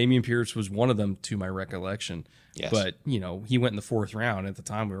 and Dameon Pierce was one of them to my recollection. Yes. But, he went in the 4th round. At the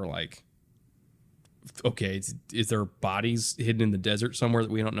time, we were like, okay, is there bodies hidden in the desert somewhere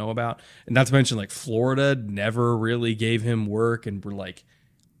that we don't know about? And not to mention, like, Florida never really gave him work. And we're like,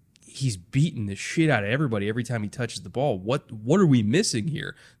 he's beating the shit out of everybody every time he touches the ball. What are we missing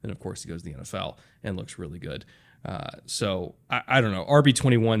here? Then, of course, he goes to the NFL and looks really good. So I don't know.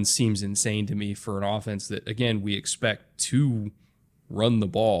 RB21 seems insane to me for an offense that, again, we expect to run the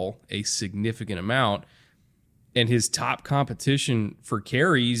ball a significant amount. And his top competition for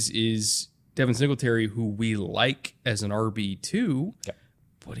carries is Devin Singletary, who we like as an RB2,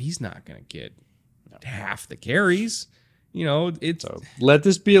 but he's not going to get half the carries. So let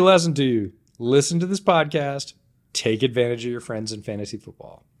this be a lesson to you. Listen to this podcast. Take advantage of your friends in fantasy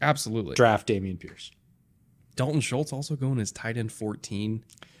football. Absolutely. Draft Dameon Pierce. Dalton Schultz also going as tight end 14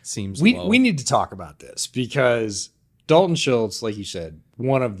 seems low. We We need to talk about this because Dalton Schultz, like you said,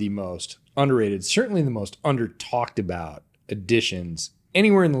 one of the most underrated, certainly the most under talked about additions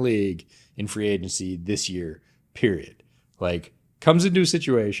anywhere in the league in free agency this year, period. Like, comes into a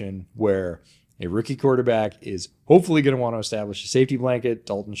situation where a rookie quarterback is hopefully going to want to establish a safety blanket.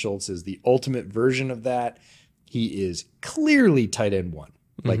 Dalton Schultz is the ultimate version of that. He is clearly tight end 1.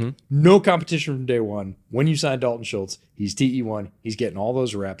 Like, no competition from day one. When you sign Dalton Schultz, he's TE1. He's getting all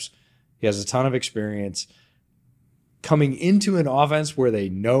those reps. He has a ton of experience. Coming into an offense where they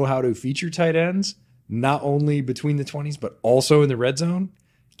know how to feature tight ends, not only between the 20s, but also in the red zone.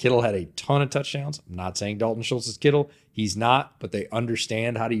 Kittle had a ton of touchdowns. I'm not saying Dalton Schultz is Kittle. He's not, but they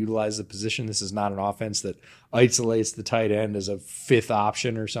understand how to utilize the position. This is not an offense that isolates the tight end as a 5th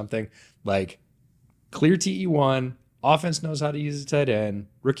option or something. Like, clear TE1, offense knows how to use a tight end,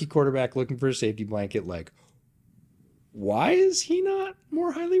 rookie quarterback looking for a safety blanket. Like, why is he not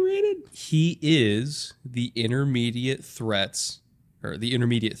more highly rated? He is the intermediate threat,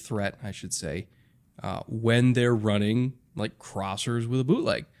 I should say, when they're running like crossers with a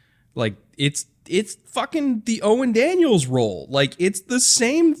bootleg. Like, it's fucking the Owen Daniels role. Like, it's the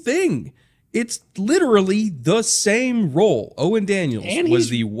same thing. It's literally the same role. Owen Daniels was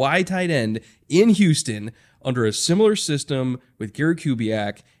the Y tight end in Houston under a similar system with Gary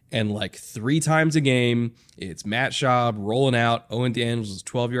Kubiak, and like 3 times a game, it's Matt Schaub rolling out. Owen Daniels is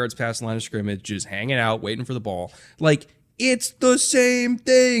 12 yards past the line of scrimmage, just hanging out, waiting for the ball. Like, it's the same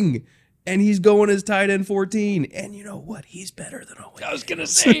thing. And he's going as tight end 14. And you know what? He's better than Owen. I was going to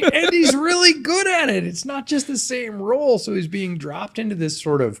say, and he's really good at it. It's not just the same role. So he's being dropped into this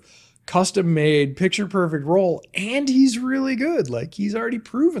sort of custom-made, picture-perfect role. And he's really good. Like, he's already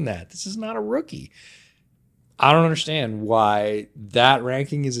proven that. This is not a rookie. I don't understand why that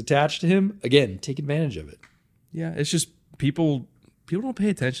ranking is attached to him. Again, take advantage of it. Yeah, it's just people don't pay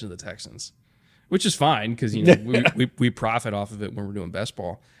attention to the Texans, which is fine because we profit off of it when we're doing best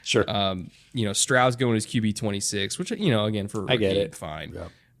ball. Sure. Stroud's going as QB 26, which again for a I get rookie, it. Fine.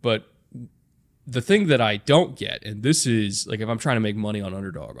 But the thing that I don't get, and this is like if I'm trying to make money on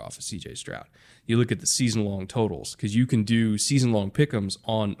underdog off of CJ Stroud, you look at the season-long totals because you can do season-long pick'ems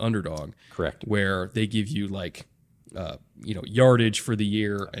on underdog. Correct. Where they give you like, yardage for the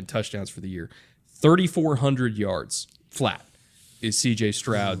year and touchdowns for the year. 3,400 yards flat is CJ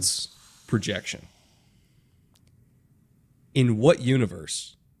Stroud's projection. In what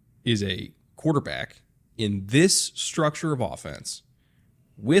universe is a quarterback in this structure of offense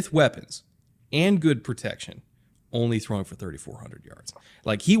with weapons and good protection only throwing for 3,400 yards?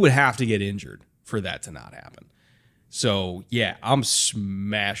 Like, he would have to get injured for that to not happen. So, yeah, I'm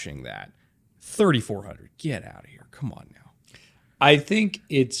smashing that. 3,400. Get out of here. Come on now. I think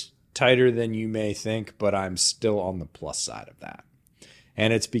it's tighter than you may think, but I'm still on the plus side of that.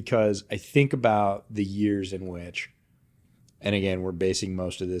 And it's because I think about the years in which, and again, we're basing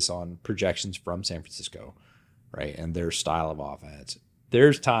most of this on projections from San Francisco, right? And their style of offense.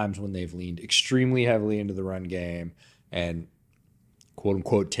 There's times when they've leaned extremely heavily into the run game and quote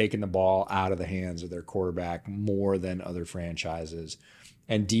unquote taken the ball out of the hands of their quarterback more than other franchises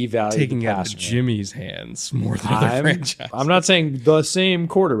and devalued taking the out of passing game. Jimmy's hands more than other franchises. I'm not saying the same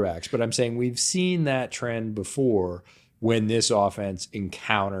quarterbacks, but I'm saying we've seen that trend before when this offense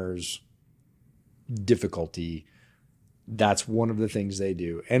encounters difficulty. That's one of the things they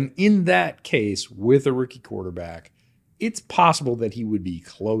do. And in that case, with a rookie quarterback, it's possible that he would be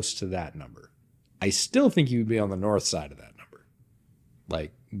close to that number. I still think he would be on the north side of that number.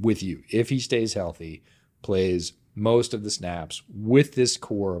 Like with you, if he stays healthy, plays most of the snaps with this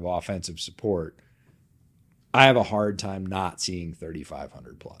core of offensive support, I have a hard time not seeing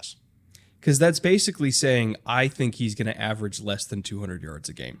 3,500 plus. Because that's basically saying I think he's going to average less than 200 yards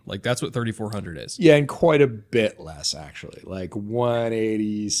a game. Like, that's what 3,400 is. Yeah, and quite a bit less, actually. Like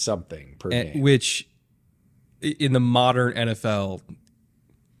 180 something per game. Which, in the modern NFL,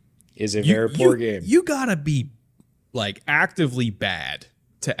 is a very poor game. You got to be, like, actively bad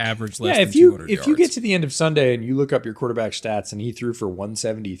to average less yeah, than 200 yards. If you get to the end of Sunday and you look up your quarterback stats and he threw for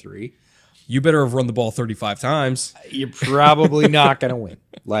 173, you better have run the ball 35 times. You're probably not going to win.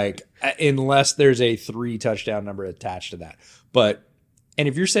 Like, unless there's a 3 touchdown number attached to that. But, and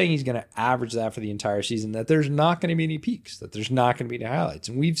if you're saying he's going to average that for the entire season, that there's not going to be any peaks, that there's not going to be any highlights.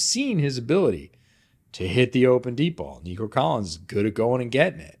 And we've seen his ability to hit the open deep ball. Nico Collins is good at going and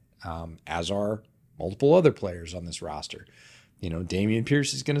getting it, as are multiple other players on this roster. You know, Dameon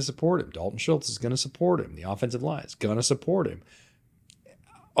Pierce is going to support him. Dalton Schultz is going to support him. The offensive line is going to support him.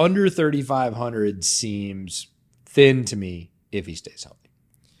 Under 3,500 seems thin to me if he stays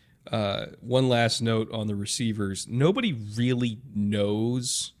healthy. One last note on the receivers. Nobody really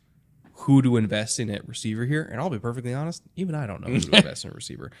knows who to invest in at receiver here. And I'll be perfectly honest, even I don't know who to invest in a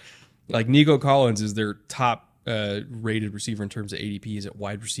receiver. Like, Nico Collins is their top rated receiver in terms of ADP, is at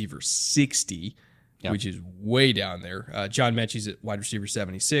wide receiver 60, which is way down there. John Mechie's at wide receiver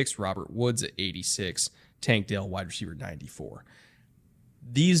 76, Robert Woods at 86, Tank Dell wide receiver 94.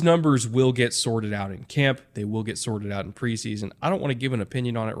 These numbers will get sorted out in camp. They will get sorted out in preseason. I don't want to give an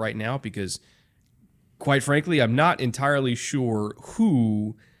opinion on it right now because, quite frankly, I'm not entirely sure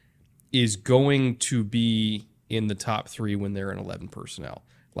who is going to be in the top 3 when they're in 11 personnel.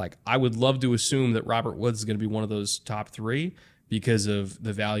 Like, I would love to assume that Robert Woods is going to be one of those top 3 because of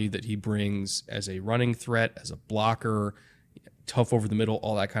the value that he brings as a running threat, as a blocker, tough over the middle,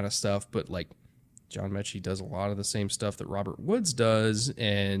 all that kind of stuff. But, like, John Mechie does a lot of the same stuff that Robert Woods does,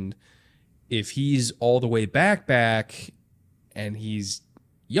 and if he's all the way back and he's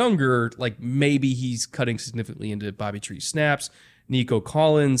younger, like, maybe he's cutting significantly into Bobby Tree's snaps. Nico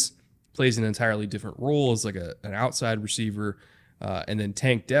Collins plays an entirely different role as like an outside receiver, and then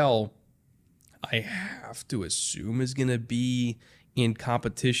Tank Dell, I have to assume is going to be in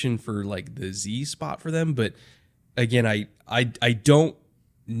competition for like the Z spot for them, but again, I don't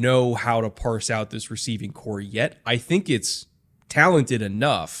know how to parse out this receiving core yet. I think it's talented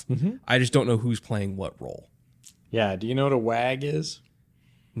enough. Mm-hmm. I just don't know who's playing what role. Yeah. Do you know what a WAG is?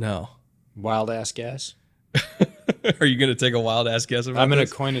 No. Wild ass guess. Are you going to take a wild ass guess about I'm going this?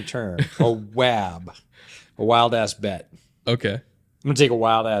 to coin a term. A WAB. A wild ass bet. Okay. I'm going to take a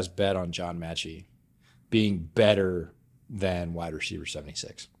wild ass bet on John Mechie being better than wide receiver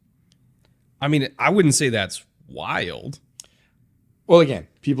 76. I mean, I wouldn't say that's wild. Well, again,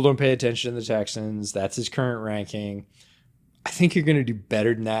 people don't pay attention to the Texans. That's his current ranking. I think you're going to do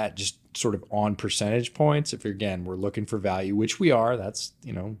better than that, just sort of on percentage points. If, again, we're looking for value, which we are, that's,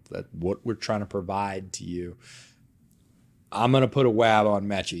 that what we're trying to provide to you. I'm going to put a WAB on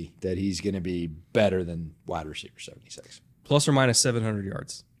Mechie that he's going to be better than wide receiver 76. Plus or minus 700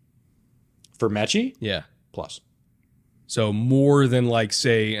 yards. For Mechie? Yeah. Plus. So more than like,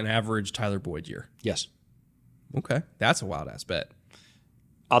 say, an average Tyler Boyd year. Yes. Okay. That's a wild-ass bet.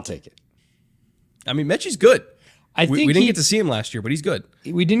 I'll take it. I mean, Mechie's good. I think we didn't get to see him last year, but he's good.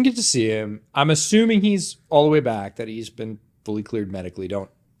 We didn't get to see him. I'm assuming he's all the way back, that he's been fully cleared medically.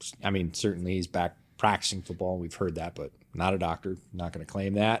 Certainly he's back practicing football. We've heard that, but not a doctor. Not going to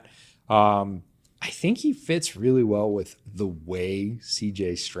claim that. I think he fits really well with the way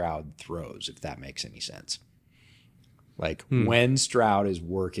CJ Stroud throws, if that makes any sense. Like when Stroud is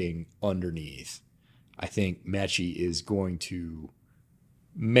working underneath, I think Mechie is going to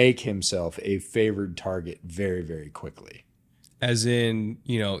make himself a favored target very, very quickly. As in,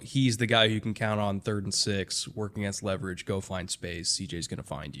 he's the guy who you can count on 3rd and 6, work against leverage, go find space. CJ's going to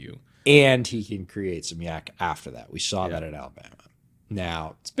find you. And he can create some yak after that. We saw that at Alabama.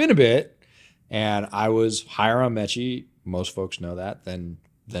 Now, it's been a bit, and I was higher on Mechie. Most folks know that than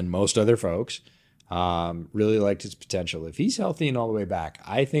most other folks. Really liked his potential. If he's healthy and all the way back,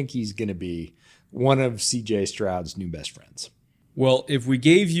 I think he's going to be one of CJ Stroud's new best friends. Well, if we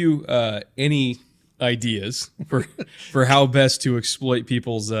gave you any ideas for how best to exploit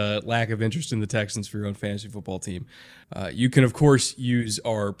people's lack of interest in the Texans for your own fantasy football team, you can, of course, use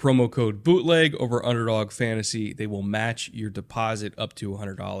our promo code BOOTLEG over Underdog Fantasy. They will match your deposit up to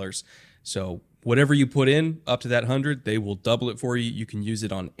 $100. So whatever you put in up to that 100, they will double it for you. You can use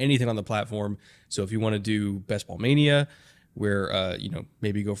it on anything on the platform. So if you want to do Best Ball Mania, where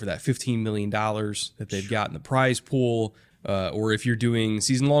maybe go for that $15 million that they've got in the prize pool, or if you're doing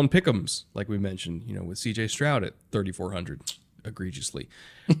season-long pick'ems, like we mentioned, with CJ Stroud at 3,400 egregiously,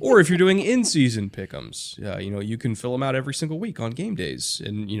 or if you're doing in-season pick'ems, you can fill them out every single week on game days,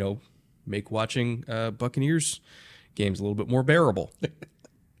 and make watching Buccaneers games a little bit more bearable.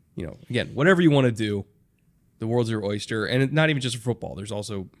 Again, whatever you want to do, the world's your oyster, and not even just for football. There's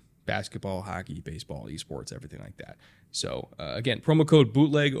also basketball, hockey, baseball, esports, everything like that. So again, promo code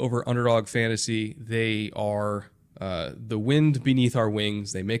BOOTLEG over Underdog Fantasy. They are the wind beneath our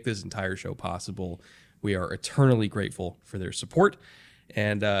wings. They make this entire show possible. We are eternally grateful for their support.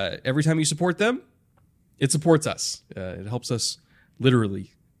 And every time you support them, it supports us. It helps us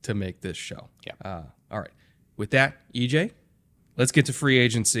literally to make this show. Yeah. All right. With that, EJ, let's get to free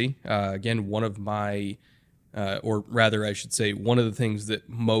agency. Again, one of my, or rather I should say, one of the things that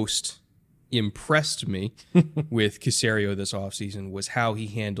most impressed me with Caserio this offseason was how he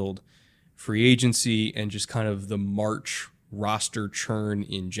handled free agency and just kind of the March roster churn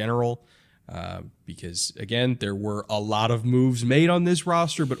in general. Because, again, there were a lot of moves made on this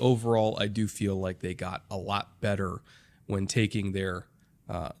roster, but overall I do feel like they got a lot better when taking their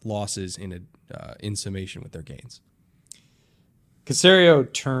losses in summation with their gains.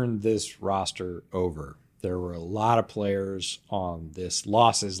 Caserio turned this roster over. There were a lot of players on this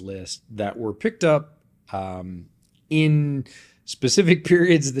losses list that were picked up in specific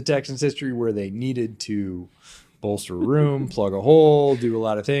periods of the Texans' history where they needed to bolster a room, plug a hole, do a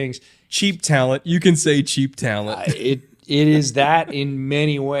lot of things. Cheap talent. You can say cheap talent. It is that in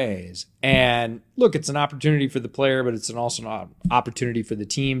many ways. And look, it's an opportunity for the player, but it's also an opportunity for the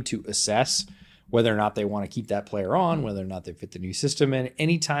team to assess whether or not they want to keep that player on, whether or not they fit the new system. And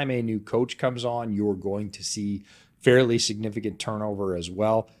anytime a new coach comes on, you're going to see fairly significant turnover as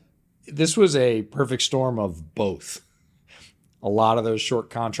well. This was a perfect storm of both. A lot of those short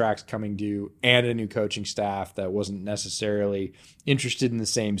contracts coming due and a new coaching staff that wasn't necessarily interested in the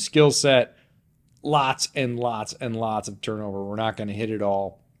same skill set. Lots and lots and lots of turnover. We're not going to hit it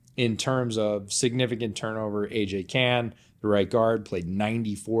all. In terms of significant turnover, AJ Cann, the right guard, played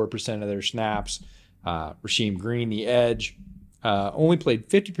 94% of their snaps. Rasheem Green, the edge, only played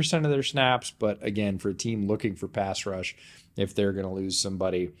 50% of their snaps. But again, for a team looking for pass rush, if they're going to lose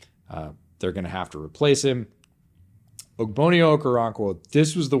somebody, they're going to have to replace him. Ogbonnia Okoronkwo,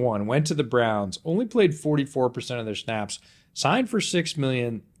 this was the one, went to the Browns, only played 44% of their snaps, signed for $6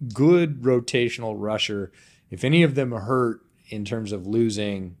 million, good rotational rusher. If any of them hurt in terms of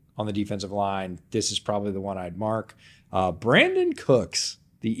losing on the defensive line, this is probably the one I'd mark. Brandon Cooks,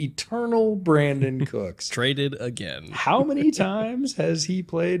 the eternal Brandon Cooks. Traded again. How many times has he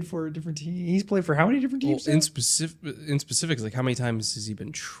played for a different team? He's played for how many different teams? Well, in specifics, like how many times has he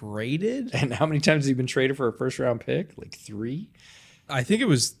been traded? And how many times has he been traded for a first-round pick? Like 3? I think it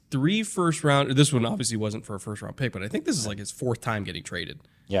was 3 first round. This one obviously wasn't for a first-round pick, but I think this is like his 4th time getting traded.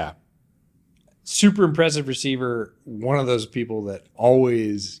 Yeah. Super impressive receiver. One of those people that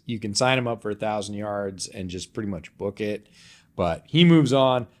always, you can sign him up for 1,000 yards and just pretty much book it. But he moves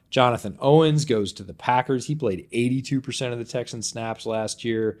on. Jonathan Owens goes to the Packers. He played 82% of the Texans snaps last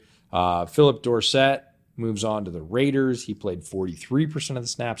year. Philip Dorsett moves on to the Raiders. He played 43% of the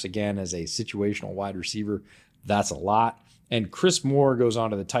snaps, again, as a situational wide receiver. That's a lot. And Chris Moore goes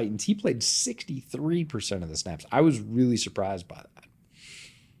on to the Titans. He played 63% of the snaps. I was really surprised by that.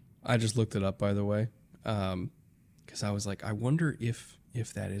 I just looked it up, by the way, because I was like, I wonder if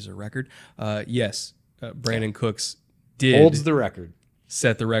that is a record. Yes, Brandon Cooks Holds the record.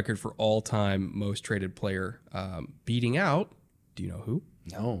 Set the record for all-time most traded player, beating out, do you know who?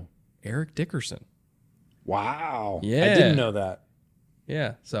 No. Eric Dickerson. Wow. Yeah. I didn't know that.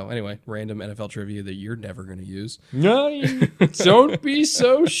 Yeah. So anyway, random NFL trivia that you're never going to use. No, don't be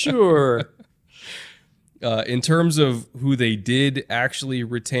so sure. In terms of who they did actually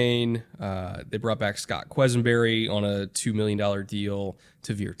retain, they brought back Scott Quesenberry on a $2 million deal.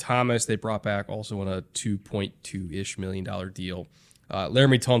 Tavir Thomas they brought back also on a $2.2-ish million deal.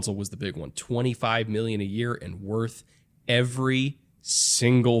 Laramie Tunsil was the big one, $25 million a year and worth every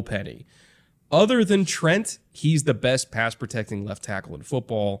single penny. Other than Trent, he's the best pass protecting left tackle in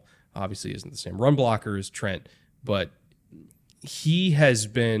football. Obviously isn't the same run blocker as Trent, but he has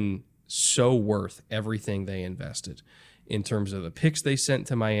been so worth everything they invested in terms of the picks they sent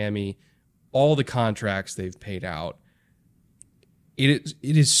to Miami, all the contracts they've paid out. It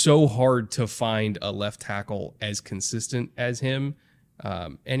is so hard to find a left tackle as consistent as him.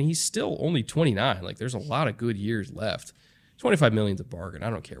 And he's still only 29. Like, there's a lot of good years left. $25 million's a bargain. I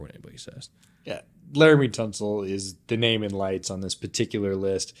don't care what anybody says. Yeah, Laramie Tunsil is the name in lights on this particular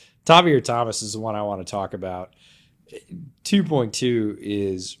list. Tavir Thomas is the one I want to talk about. 2.2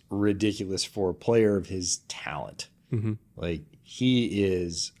 is ridiculous for a player of his talent. Mm-hmm. Like, he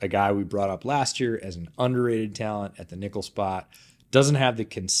is a guy we brought up last year as an underrated talent at the nickel spot. Doesn't have the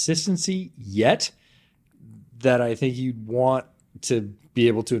consistency yet that I think you'd want to be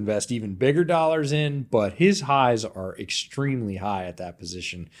able to invest even bigger dollars in, but his highs are extremely high at that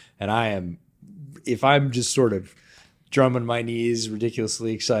position. And if I'm just sort of drumming my knees,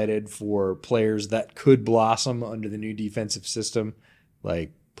 ridiculously excited for players that could blossom under the new defensive system,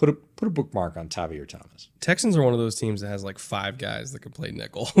 like put a bookmark on Tavir Thomas. Texans are one of those teams that has like 5 guys that can play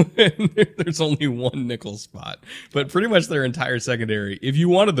nickel. And there's only one nickel spot, but pretty much their entire secondary, if you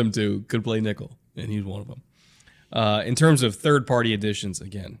wanted them to, could play nickel, and he's one of them. In terms of third-party additions,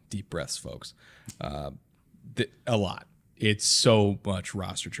 again, deep breaths, folks. A lot. It's so much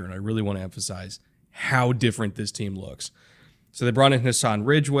roster churn. I really want to emphasize how different this team looks. So they brought in Hassan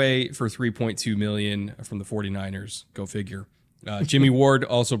Ridgeway for $3.2 million from the 49ers. Go figure. Jimmy Ward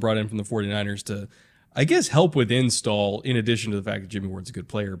also brought in from the 49ers to, I guess, help with install, in addition to the fact that Jimmy Ward's a good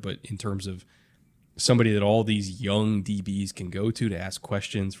player, but in terms of somebody that all these young DBs can go to ask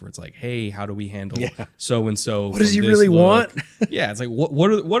questions where it's like, hey, how do we handle so-and-so? What does he really want? Yeah, it's like,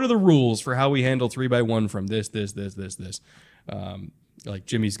 what are the rules for how we handle 3x1 from this? Like,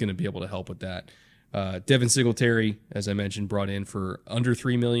 Jimmy's going to be able to help with that. Devin Singletary, as I mentioned, brought in for under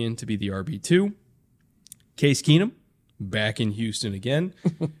 $3 million to be the RB2. Case Keenum, back in Houston again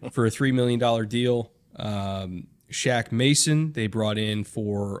for a $3 million deal. Shaq Mason, they brought in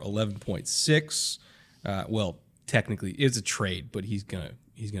for 11.6. Well, technically it's a trade, but he's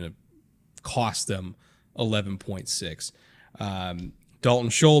gonna cost them 11.6. Dalton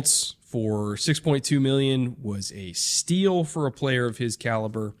Schultz for $6.2 million was a steal for a player of his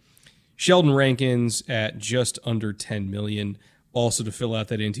caliber. Sheldon Rankins at just under $10 million, also to fill out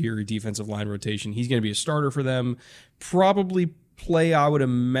that interior defensive line rotation. He's going to be a starter for them. Probably play, I would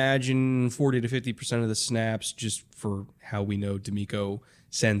imagine, 40 to 50% of the snaps, just for how we know D'Amico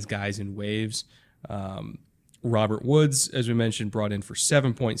sends guys in waves. Robert Woods, as we mentioned, brought in for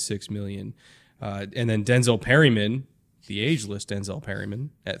 $7.6 million. And then Denzel Perryman, the ageless Denzel Perryman,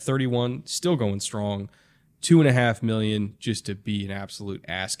 at 31, still going strong. $2.5 million just to be an absolute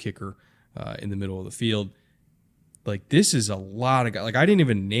ass kicker in the middle of the field. Like, this is a lot of guys. Like, I didn't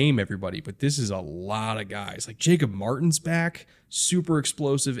even name everybody, but this is a lot of guys. Like, Jacob Martin's back, super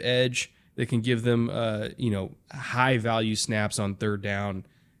explosive edge that can give them, high value snaps on third down.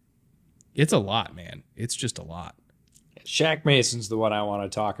 It's a lot, man. It's just a lot. Shaq Mason's the one I want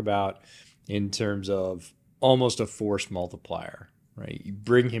to talk about in terms of almost a force multiplier, right? You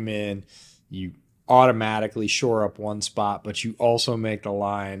bring him in, you automatically shore up one spot, but you also make the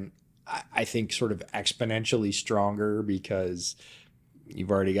line, I think, sort of exponentially stronger because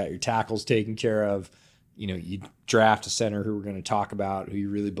you've already got your tackles taken care of. You know, you draft a center who we're going to talk about, who you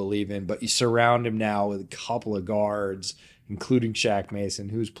really believe in, but you surround him now with a couple of guards, including Shaq Mason,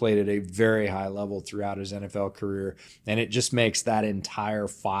 who's played at a very high level throughout his NFL career, and it just makes that entire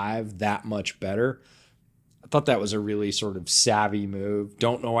 5 that much better. I thought that was a really sort of savvy move.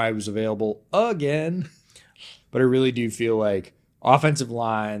 Don't know why it was available again, but I really do feel like offensive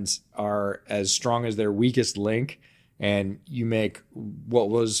lines are as strong as their weakest link, and you make what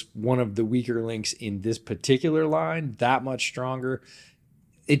was one of the weaker links in this particular line that much stronger,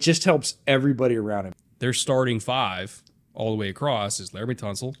 it just helps everybody around him. Their starting five all the way across is Laremy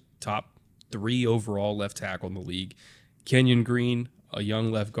Tunsil, top 3 overall left tackle in the league. Kenyon Green, a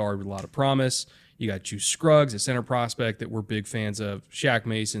young left guard with a lot of promise. You got Juice Scruggs, a center prospect that we're big fans of. Shaq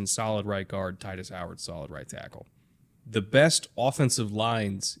Mason, solid right guard. Titus Howard, solid right tackle. The best offensive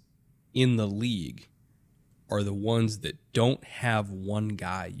lines in the league are the ones that don't have one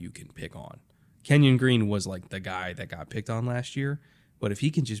guy you can pick on. Kenyon Green was like the guy that got picked on last year, but if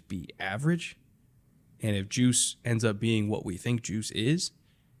he can just be average, and if Juice ends up being what we think Juice is,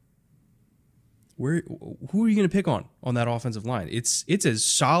 who are you going to pick on that offensive line? It's as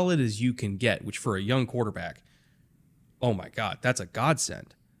solid as you can get, which for a young quarterback, oh my God, that's a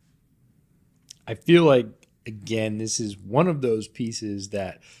godsend. I feel like, again, this is one of those pieces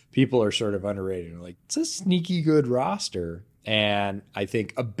that people are sort of underrated. Like, it's a sneaky good roster, and I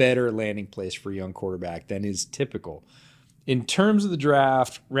think a better landing place for a young quarterback than is typical. In terms of the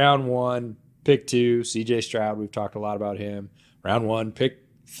draft, round 1, pick 2, CJ Stroud, we've talked a lot about him. Round 1, pick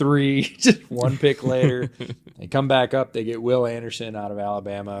 3, just one pick later. They come back up. They get Will Anderson out of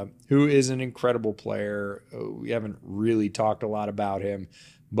Alabama, who is an incredible player. We haven't really talked a lot about him,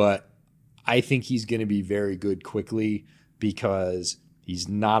 but I think he's going to be very good quickly because he's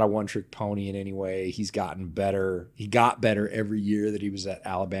not a one-trick pony in any way. He's gotten better. He got better every year that he was at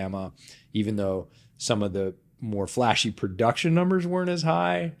Alabama, even though some of the more flashy production numbers weren't as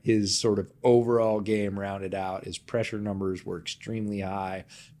high. His sort of overall game rounded out. His pressure numbers were extremely high,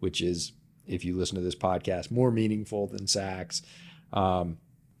 which is, if you listen to this podcast, more meaningful than sacks.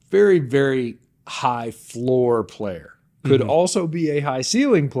 Very, very high floor player. Could also be a high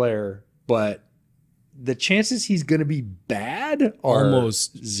ceiling player, but the chances he's going to be bad are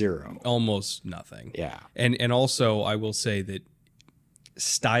almost zero. Almost nothing. Yeah. And also, I will say that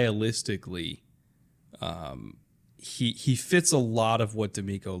stylistically, he fits a lot of what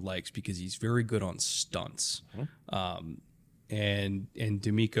D'Amico likes because he's very good on stunts. And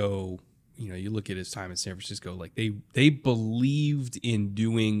D'Amico, you look at his time in San Francisco, like they believed in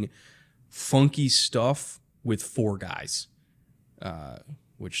doing funky stuff with 4 guys,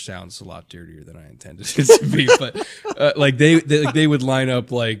 which sounds a lot dirtier than I intended it to be. But like they would line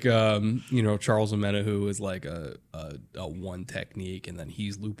up like Charles Omenihu is like a one technique, and then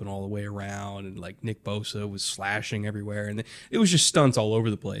he's looping all the way around, and like Nick Bosa was slashing everywhere, and it was just stunts all over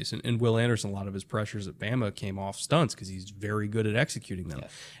the place. And Will Anderson, a lot of his pressures at Bama came off stunts because he's very good at executing them. Yeah.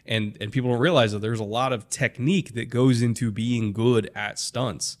 And people don't realize that there's a lot of technique that goes into being good at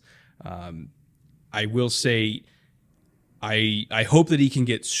stunts. I will say, I hope that he can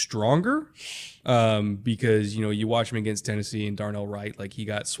get stronger because, you watch him against Tennessee and Darnell Wright, like he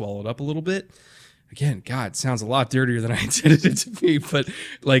got swallowed up a little bit. Again, God, it sounds a lot dirtier than I intended it to be, but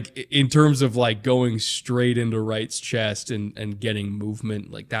like in terms of like going straight into Wright's chest and getting movement,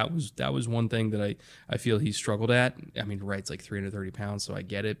 like that was one thing that I feel he struggled at. I mean, Wright's like 330 pounds, so I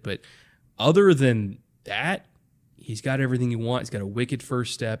get it. But other than that, he's got everything you want. He's got a wicked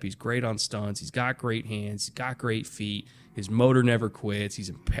first step. He's great on stunts. He's got great hands. He's got great feet. His motor never quits.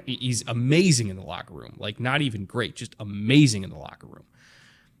 He's amazing in the locker room. Like, not even great, just amazing in the locker room.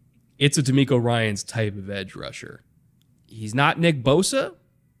 It's a D'Amico Ryans type of edge rusher. He's not Nick Bosa,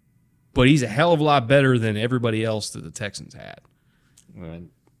 but he's a hell of a lot better than everybody else that the Texans had.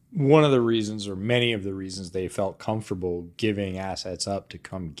 One of the reasons, or many of the reasons, they felt comfortable giving assets up to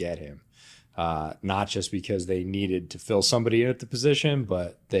come get him. Not just because they needed to fill somebody in at the position,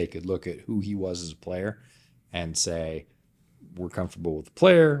 but they could look at who he was as a player and say, we're comfortable with the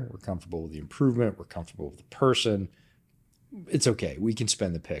player, we're comfortable with the improvement, we're comfortable with the person. It's okay. We can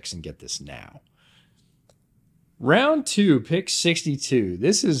spend the picks and get this now. Round 2, pick 62.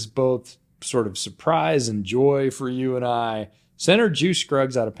 This is both sort of surprise and joy for you and I. Center Juice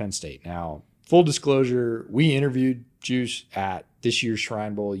Scruggs out of Penn State. Now, full disclosure, we interviewed Juice at this year's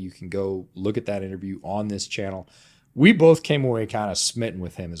Shrine Bowl. You can go look at that interview on this channel. We both came away kind of smitten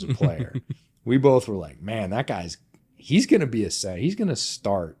with him as a player. We both were like, man, he's going to be a center. He's going to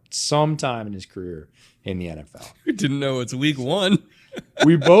start sometime in his career in the NFL. We didn't know it's week 1.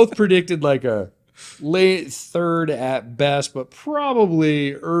 We both predicted like a late third at best, but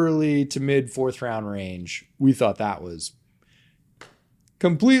probably early to mid 4th round range. We thought that was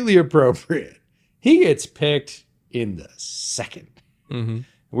completely appropriate. He gets picked in the 2nd. Mm-hmm.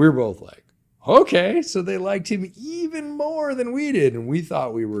 We're both like, okay, so they liked him even more than we did. And we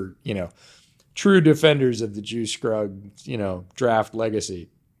thought we were, true defenders of the Juice Scruggs, draft legacy.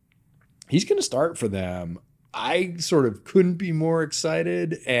 He's going to start for them. I sort of couldn't be more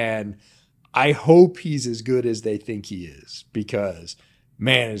excited. And I hope he's as good as they think he is, because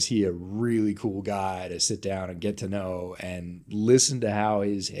man, is he a really cool guy to sit down and get to know and listen to how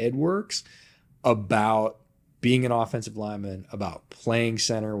his head works about being an offensive lineman, about playing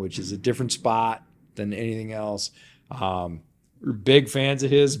center, which is a different spot than anything else. We're big fans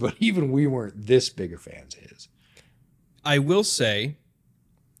of his, but even we weren't this big of fans of his. I will say,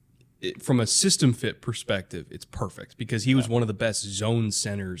 from a system fit perspective, it's perfect because he was one of the best zone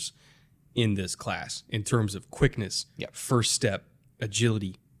centers in this class in terms of quickness, first step,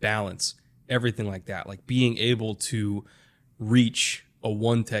 agility, balance, everything like that. Like being able to reach a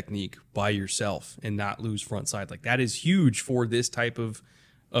one technique by yourself and not lose front side. Like that is huge for this type of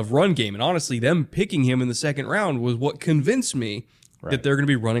run game. And honestly, them picking him in the second round was what convinced me that they're going to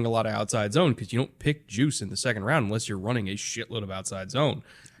be running a lot of outside zone, because you don't pick Juice in the second round unless you're running a shitload of outside zone.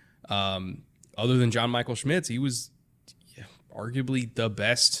 Other than John Michael Schmitz, he was arguably the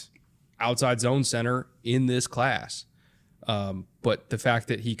best outside zone center in this class. But the fact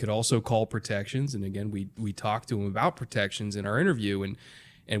that he could also call protections, and again, we talked to him about protections in our interview,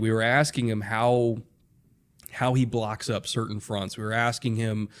 and we were asking him how he blocks up certain fronts. We were asking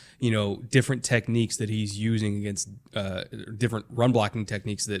him, different techniques that he's using against different run blocking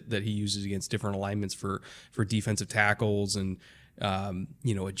techniques that he uses against different alignments for defensive tackles, and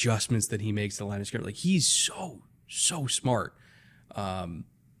adjustments that he makes to the line of scrimmage. Like he's so smart,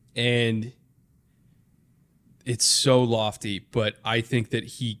 and it's so lofty, but I think that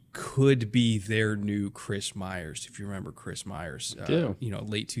he could be their new Chris Myers. If you remember Chris Myers, late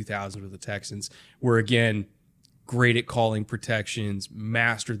 2000s with the Texans, where again, great at calling protections,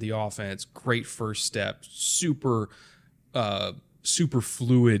 mastered the offense, great first step, super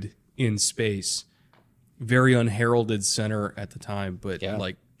fluid in space, very unheralded center at the time, but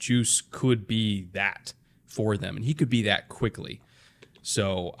like Juice could be that for them, and he could be that quickly.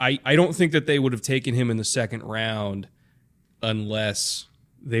 So I don't think that they would have taken him in the second round unless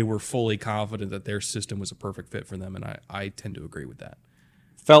they were fully confident that their system was a perfect fit for them, and I tend to agree with that.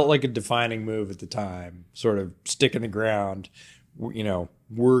 Felt like a defining move at the time, sort of stick in the ground.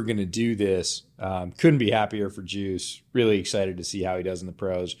 We're going to do this. Couldn't be happier for Juice. Really excited to see how he does in the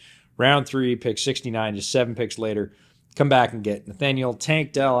pros. Round 3, pick 69, just 7 picks later. Come back and get Nathaniel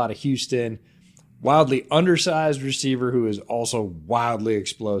Tank Dell out of Houston. Wildly undersized receiver who is also wildly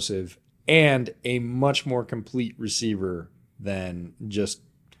explosive, and a much more complete receiver than just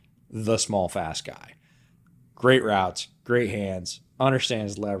the small, fast guy. Great routes, great hands,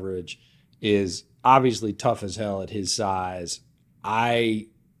 understands leverage, is obviously tough as hell at his size. I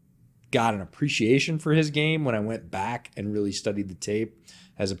got an appreciation for his game when I went back and really studied the tape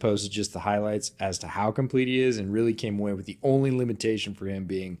as opposed to just the highlights as to how complete he is, and really came away with the only limitation for him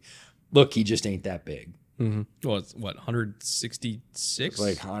being, look, he just ain't that big. Mm-hmm. Well, it's what, 166? It's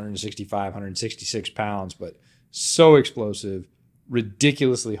like 165, 166 pounds, but so explosive,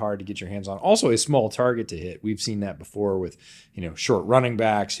 ridiculously hard to get your hands on. Also a small target to hit. We've seen that before with, short running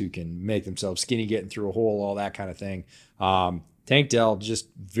backs who can make themselves skinny getting through a hole, all that kind of thing. Tank Dell, just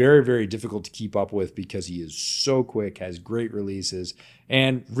very, very difficult to keep up with because he is so quick, has great releases,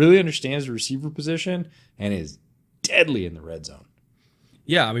 and really understands the receiver position and is deadly in the red zone.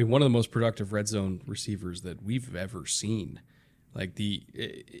 Yeah, I mean, one of the most productive red zone receivers that we've ever seen. Like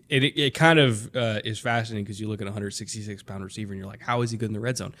it kind of is fascinating because you look at a 166-pound receiver and you're like, how is he good in the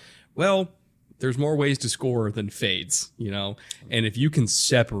red zone? Well, there's more ways to score than fades, And if you can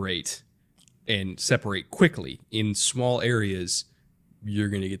separate quickly in small areas, you're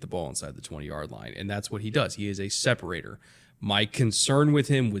going to get the ball inside the 20-yard line, and that's what he does. He is a separator. My concern with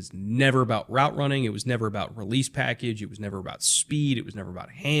him was never about route running. It was never about release package. It was never about speed. It was never about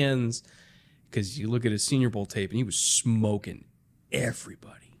hands. Because you look at his Senior Bowl tape, and he was smoking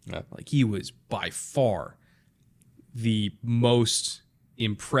everybody. Yeah. Like, he was by far the most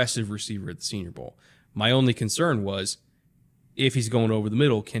impressive receiver at the Senior Bowl. My only concern was, if he's going over the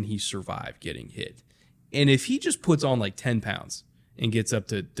middle, can he survive getting hit? And if he just puts on like 10 pounds and gets up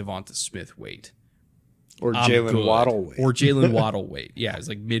to Devonta Smith weight, or Jalen Waddle weight. Or Jalen Waddle weight. Yeah, it's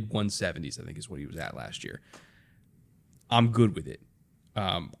like mid-170s, I think is what he was at last year. I'm good with it.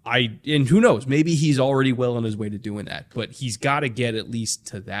 And who knows? Maybe he's already well on his way to doing that. But he's got to get at least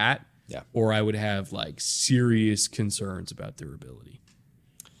to that, or I would have like serious concerns about their ability.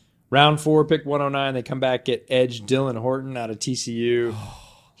 Round 4, pick 109. They come back, get edge Dylan Horton out of TCU.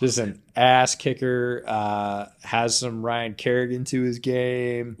 Just an ass kicker. Has some Ryan Kerrigan to his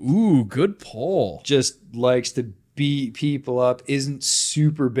game. Ooh, good pull. Just likes to beat people up. Isn't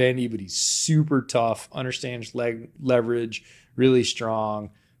super bendy, but he's super tough. Understands leverage. Really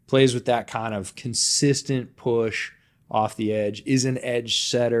strong. Plays with that kind of consistent push off the edge. Is an edge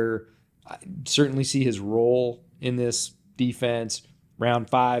setter. I certainly see his role in this defense. Round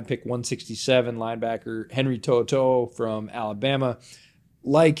 5, pick 167, linebacker Henry To'oTo'o from Alabama.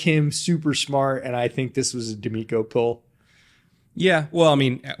 Like him, super smart, and I think this was a D'Amico pull. Yeah, well, I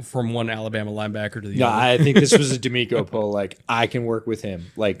mean, from one Alabama linebacker to the other. I think this was a D'Amico pull. Like, I can work with him.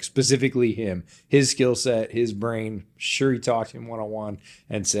 Like, specifically him. His skill set, his brain. Sure, he talked to him one-on-one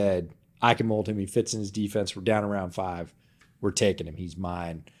and said, I can mold him. He fits in his defense. We're down in round 5. We're taking him. He's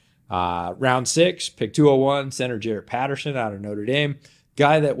mine. Round 6, pick 201, center Jarrett Patterson out of Notre Dame.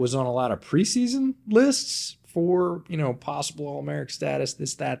 Guy that was on a lot of preseason lists for, possible All-American status,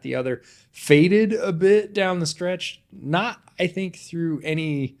 this, that, the other. Faded a bit down the stretch. Not, I think, through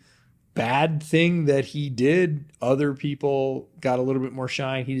any bad thing that he did. Other people got a little bit more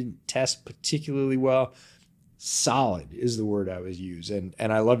shine. He didn't test particularly well. Solid is the word I would use. And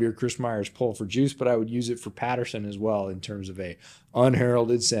I love your Chris Myers pull for Juice, but I would use it for Patterson as well in terms of a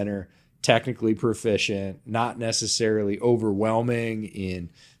unheralded center, technically proficient, not necessarily overwhelming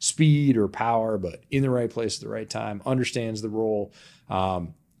in speed or power, but in the right place at the right time, understands the role.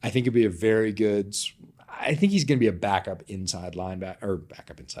 I think it'd be a very good, I think he's going to be a backup inside lineman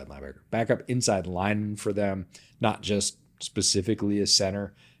for them, not just specifically a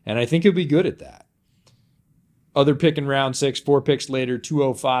center. And I think he'll be good at that. Other pick in round 6, 4 picks later,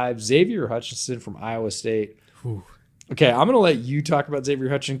 205, Xavier Hutchinson from Iowa State. Whew. Okay, I'm going to let you talk about Xavier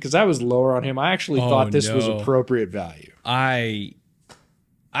Hutchinson because I was lower on him. I actually thought this was appropriate value. I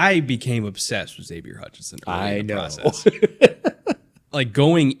became obsessed with Xavier Hutchinson early in the process. Like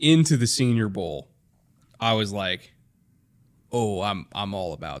going into the Senior Bowl, I was like, "Oh, I'm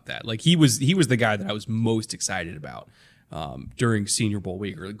all about that." Like he was the guy that I was most excited about during Senior Bowl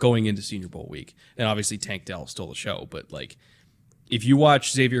week or going into Senior Bowl week. And obviously Tank Dell stole the show, but like if you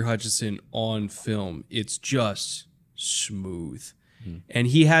watch Xavier Hutchinson on film, it's just smooth. And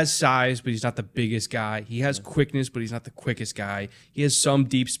he has size, but he's not the biggest guy. He has quickness, but he's not the quickest guy. He has some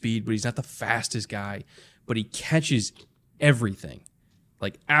deep speed, but he's not the fastest guy. But he catches everything,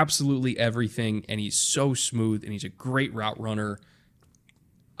 like absolutely everything, and he's so smooth, and he's a great route runner.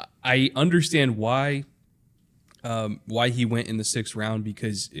 I understand why he went in the 6th round,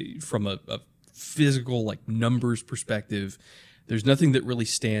 because from a physical, like numbers perspective, there's nothing that really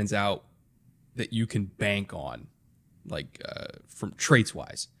stands out that you can bank on, like from traits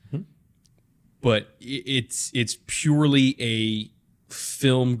wise. But it's purely a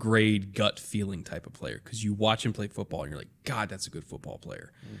film grade gut feeling type of player, because you watch him play football and you're like, God, that's a good football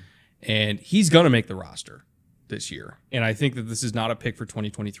player. And he's going to make the roster this year. And I think that this is not a pick for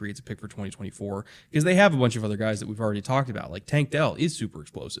 2023. It's a pick for 2024, because they have a bunch of other guys that we've already talked about. Like Tank Dell is super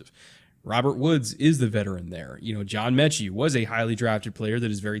explosive. Robert Woods is the veteran there. John Mechie was a highly drafted player that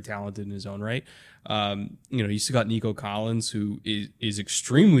is very talented in his own right. You still got Nico Collins, who is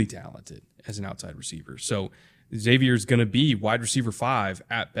extremely talented as an outside receiver. So Xavier's going to be wide receiver 5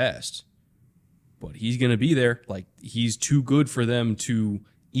 at best, but he's going to be there. Like, he's too good for them to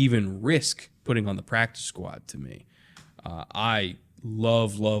even risk putting on the practice squad to me. I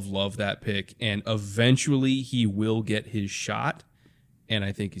love that pick, and eventually he will get his shot, and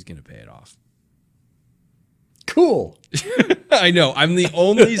I think he's going to pay it off. Cool. I know. I'm the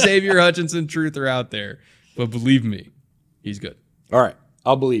only Xavier Hutchinson truther out there, but believe me, he's good. All right.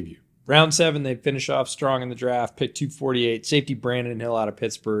 I'll believe you. Round 7, they finish off strong in the draft. Pick 248, safety Brandon Hill out of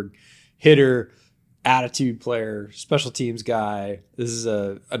Pittsburgh. Hitter, attitude player, special teams guy. This is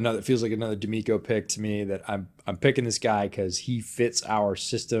another, feels like another D'Amico pick to me, that I'm picking this guy because he fits our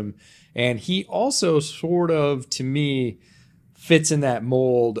system. And he also sort of, to me, fits in that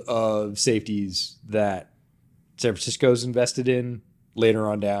mold of safeties that San Francisco's invested in later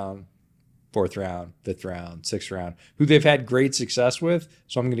on down, 4th round, 5th round, 6th round, who they've had great success with.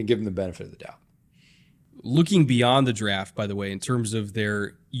 So I'm going to give them the benefit of the doubt. Looking beyond the draft, by the way, in terms of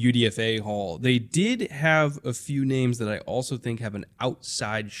their UDFA haul, they did have a few names that I also think have an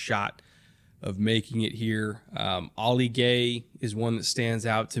outside shot of making it here. Ollie Gay is one that stands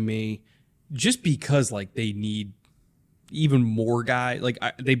out to me, just because like they need even more guys. Like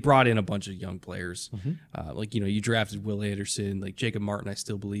they brought in a bunch of young players. You drafted Will Anderson, like Jacob Martin, I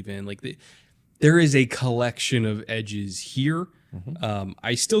still believe in. Like there is a collection of edges here.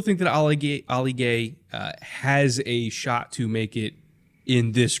 I still think that Ollie Gay has a shot to make it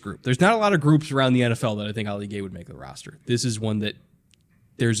in this group. There's not a lot of groups around the NFL that I think Ollie Gay would make the roster. This is one that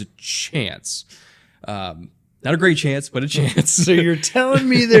there's a chance. Not a great chance, but a chance. So you're telling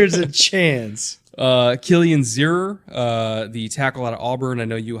me there's a chance. Killian Zierer, the tackle out of Auburn, I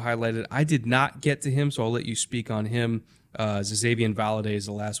know you highlighted. I did not get to him, so I'll let you speak on him. Xavier Valade is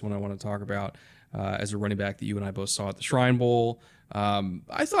the last one I want to talk about as a running back that you and I both saw at the Shrine Bowl.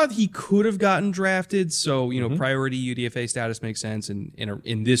 I thought he could have gotten drafted, so priority UDFA status makes sense. And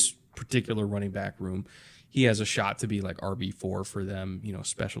in this particular running back room, he has a shot to be like RB4 for them.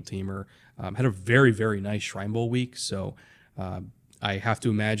 Special teamer. Had a very, very nice Shrine Bowl week, so I have to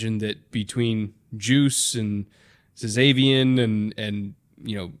imagine that between Juice and Zazavian and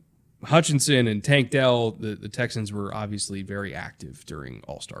Hutchinson and Tank Dell, the Texans were obviously very active during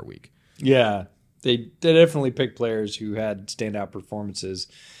All-Star week. Yeah, they definitely picked players who had standout performances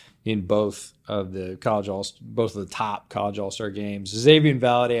in both of the top college All-Star games. Xavier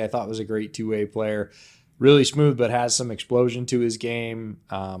Valade, I thought, was a great two-way player. Really smooth, but has some explosion to his game.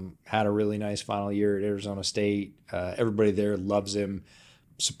 Had a really nice final year at Arizona State. Everybody there loves him.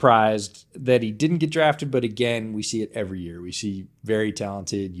 Surprised that he didn't get drafted, but again, we see it every year. We see very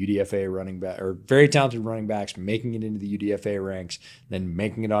talented UDFA running back or very talented running backs making it into the UDFA ranks, then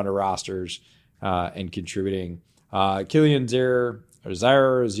making it onto rosters and contributing. Killian Zaire,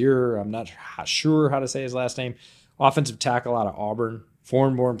 I'm not sure how to say his last name. Offensive tackle out of Auburn.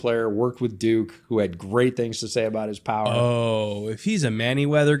 Foreign-born player, worked with Duke, who had great things to say about his power. Oh, if he's a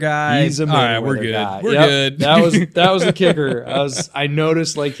Manny-Weather guy, he's a Manny-Weather guy. We're good. That was the kicker. I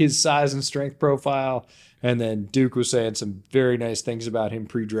noticed like his size and strength profile, and then Duke was saying some very nice things about him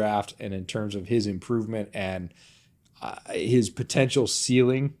pre-draft, and in terms of his improvement and his potential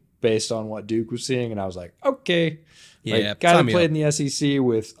ceiling based on what Duke was seeing, and I was like, okay. Yeah, guy that played in the SEC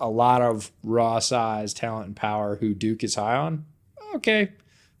with a lot of raw size, talent, and power, who Duke is high on. Okay,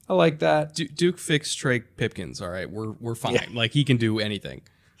 I like that. Duke fixed Trey Pipkins. All right, we're fine. Yeah. Like, he can do anything.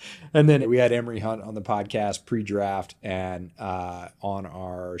 And then we had Emery Hunt on the podcast pre-draft and on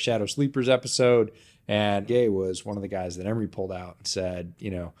our Shadow Sleepers episode. And Gay was one of the guys that Emery pulled out and said,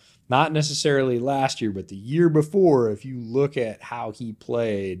 not necessarily last year, but the year before, if you look at how he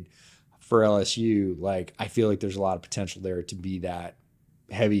played for LSU, like, I feel like there's a lot of potential there to be that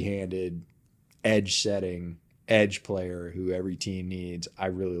heavy-handed, edge-setting edge player who every team needs. I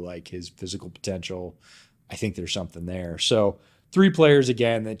really like his physical potential. I think there's something there. So 3 players,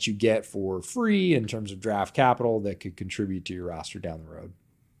 again, that you get for free in terms of draft capital that could contribute to your roster down the road.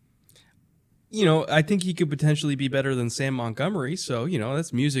 I think he could potentially be better than Sam Montgomery. So,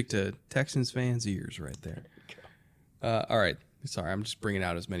 that's music to Texans fans' ears right there. All right. Sorry, I'm just bringing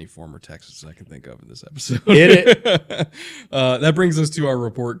out as many former Texans as I can think of in this episode. Hit it. That brings us to our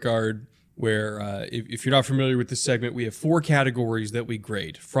report card, where if you're not familiar with this segment, we have 4 categories that we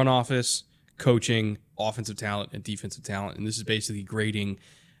grade: front office, coaching, offensive talent, and defensive talent. And this is basically grading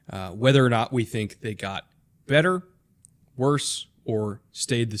whether or not we think they got better, worse, or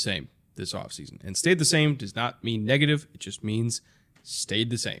stayed the same this offseason. And stayed the same does not mean negative. It just means stayed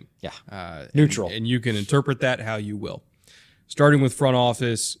the same. Yeah. Neutral. And you can interpret that how you will. Starting with front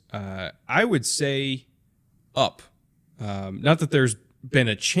office, I would say up. Not that there's been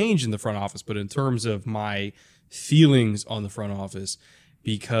a change in the front office, but in terms of my feelings on the front office,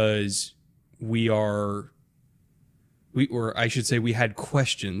 because we had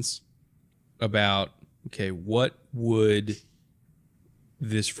questions about, okay, what would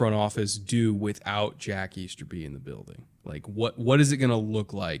this front office do without Jack Easterby in the building? Like, what is it going to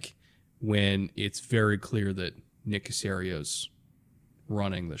look like when it's very clear that Nick Casario's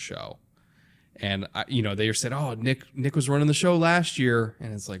running the show? And they said, "Oh, Nick was running the show last year,"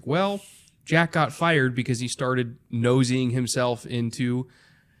 and it's like, well, Jack got fired because he started nosing himself into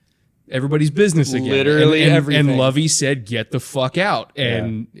everybody's business again. Literally everything. And Lovey said, "Get the fuck out."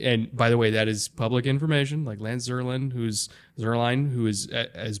 And by the way, that is public information. Like, Lance Zierlein, who is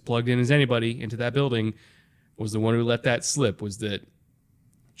as plugged in as anybody into that building, was the one who let that slip. Was that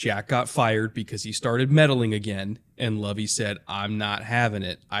Jack got fired because he started meddling again, and Lovey said, "I'm not having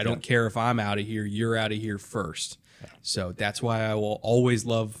it. I don't care if I'm out of here. You're out of here first." Yeah. So that's why I will always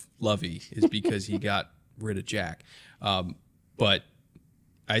love Lovey, is because he got rid of Jack. But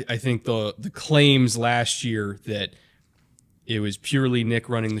I think the claims last year that it was purely Nick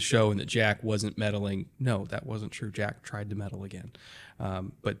running the show and that Jack wasn't meddling, no, that wasn't true. Jack tried to meddle again.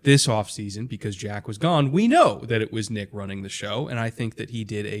 But this offseason, because Jack was gone, we know that it was Nick running the show, and I think that he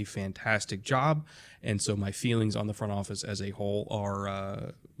did a fantastic job. And so my feelings on the front office as a whole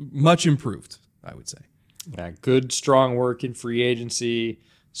are much improved, I would say. Yeah, good, strong work in free agency,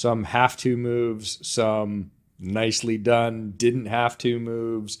 some have-to moves, some nicely done, didn't have to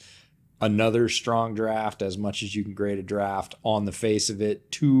moves, another strong draft, as much as you can grade a draft on the face of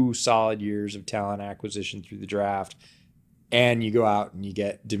it, 2 solid years of talent acquisition through the draft, and you go out and you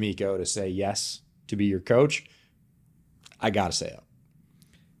get D'Amico to say yes to be your coach. I got to say it.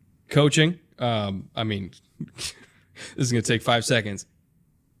 Coaching, this is going to take 5 seconds.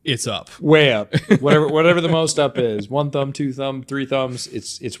 It's up. Way up. Whatever the most up is. 1 thumb, 2 thumb, 3 thumbs.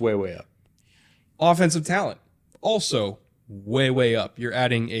 It's way up. Offensive talent, also way up. You're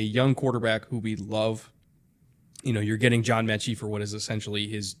adding a young quarterback who we love. You're getting John Mechie for what is essentially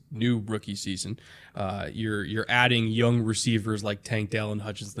his new rookie season. You're adding young receivers like Tank Dell and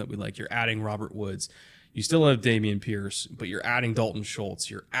Hutchinson that we like. You're adding Robert Woods. You still have Damian Pierce, but you're adding Dalton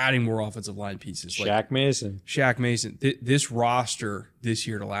Schultz. You're adding more offensive line pieces. Shaq Mason. This roster this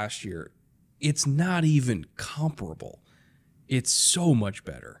year to last year, it's not even comparable. It's so much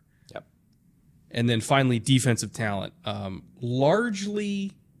better. Yep. And then finally, defensive talent.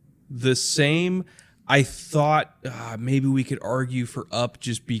 Largely the same. I thought maybe we could argue for up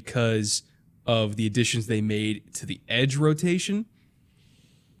just because of the additions they made to the edge rotation.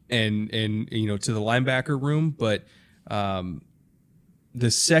 And to the linebacker room, but the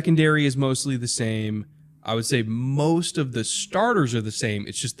secondary is mostly the same. I would say most of the starters are the same.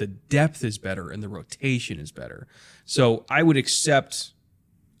 It's just the depth is better and the rotation is better. So I would accept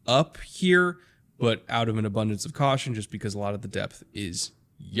up here, but out of an abundance of caution, just because a lot of the depth is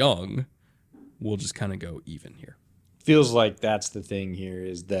young, we'll just kind of go even here. Feels like that's the thing here,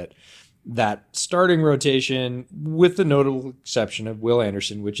 is that starting rotation, with the notable exception of Will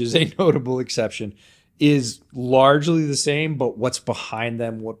Anderson, which is a notable exception, is largely the same, but what's behind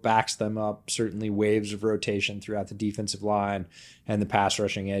them, what backs them up, certainly waves of rotation throughout the defensive line and the pass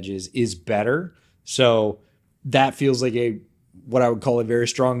rushing edges is better. So that feels like what I would call a very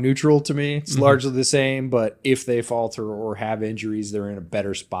strong neutral to me. It's largely the same, but if they falter or have injuries, they're in a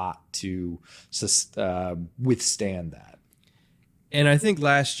better spot to withstand that. And I think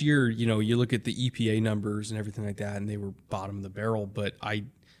last year, you look at the EPA numbers and everything like that, and they were bottom of the barrel. But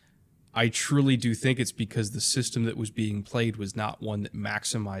I truly do think it's because the system that was being played was not one that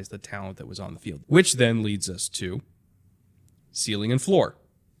maximized the talent that was on the field, which then leads us to ceiling and floor.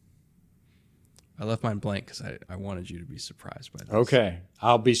 I left mine blank because I wanted you to be surprised by this. Okay,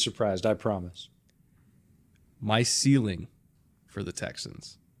 I'll be surprised, I promise. My ceiling for the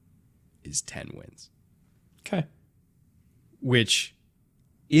Texans is 10 wins. Okay. Which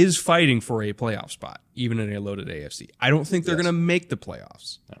is fighting for a playoff spot, even in a loaded AFC. I don't think they're going to make the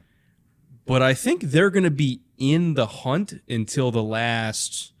playoffs. No. But I think they're going to be in the hunt until the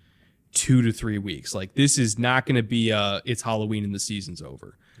last 2 to 3 weeks. Like, this is not going to be it's Halloween and the season's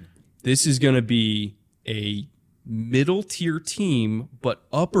over. This is going to be a middle-tier team, but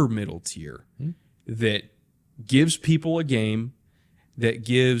upper middle tier that gives people a game, that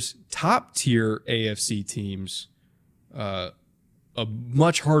gives top-tier AFC teams a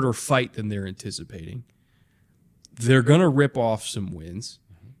much harder fight than they're anticipating. They're going to rip off some wins.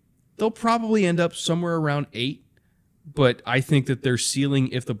 They'll probably end up somewhere around 8, but I think that their ceiling,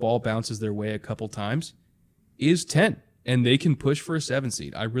 if the ball bounces their way a couple times, is 10, and they can push for a 7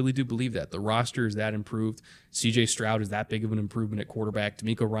 seed. I really do believe that. The roster is that improved. CJ Stroud is that big of an improvement at quarterback.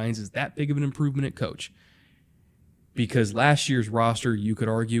 D'Amico Ryans is that big of an improvement at coach. Because last year's roster, you could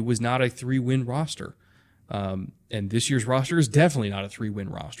argue, was not a 3-win roster. And this year's roster is definitely not a 3-win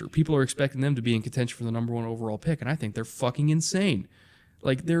roster. People are expecting them to be in contention for the number 1 overall pick, and I think they're fucking insane.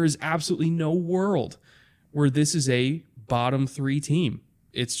 Like, there is absolutely no world where this is a bottom 3 team.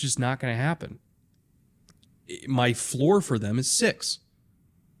 It's just not going to happen. My floor for them is 6.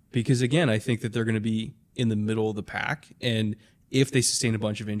 Because, again, I think that they're going to be in the middle of the pack, and if they sustain a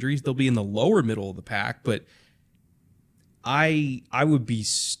bunch of injuries, they'll be in the lower middle of the pack, but I would be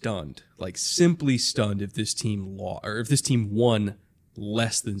stunned, like simply stunned, if this team won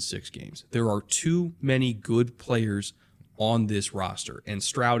less than 6 games. There are too many good players on this roster, and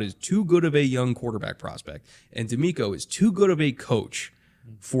Stroud is too good of a young quarterback prospect, and D'Amico is too good of a coach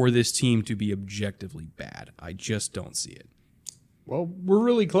for this team to be objectively bad. I just don't see it. Well, we're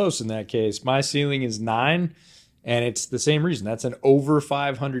really close in that case. My ceiling is 9. And it's the same reason. That's an over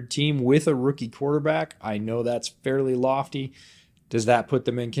 500 team with a rookie quarterback. I know that's fairly lofty. Does that put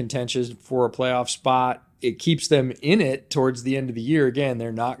them in contention for a playoff spot? It keeps them in it towards the end of the year. Again,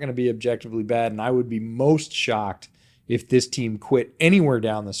 they're not going to be objectively bad, and I would be most shocked if this team quit anywhere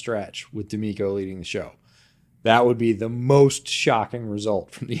down the stretch with D'Amico leading the show. That would be the most shocking result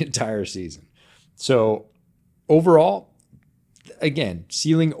from the entire season. So overall, again,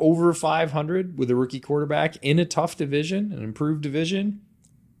 ceiling over 500 with a rookie quarterback in a tough division, an improved division,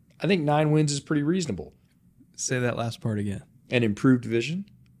 I think 9 wins is pretty reasonable. Say that last part again. An improved division?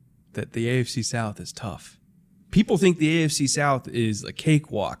 That the AFC South is tough. People think the AFC South is a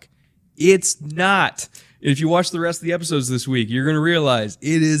cakewalk. It's not. If you watch the rest of the episodes this week, you're going to realize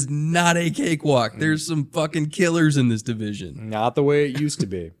it is not a cakewalk. There's some fucking killers in this division. Not the way it used to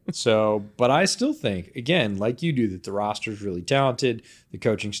be. So, but I still think, again, like you do, that the roster is really talented. The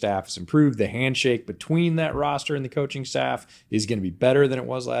coaching staff has improved. The handshake between that roster and the coaching staff is going to be better than it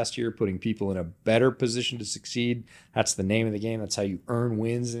was last year, putting people in a better position to succeed. That's the name of the game. That's how you earn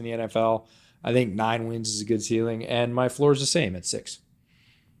wins in the NFL. I think 9 wins is a good ceiling, and my floor is the same at 6.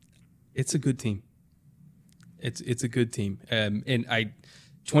 It's a good team. It's a good team.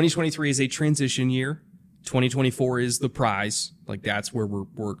 2023 is a transition year. 2024 is the prize. Like, that's where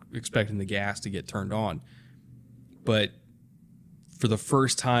we're expecting the gas to get turned on. But for the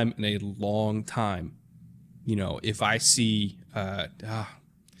first time in a long time, if I see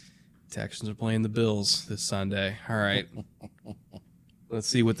Texans are playing the Bills this Sunday. All right. Let's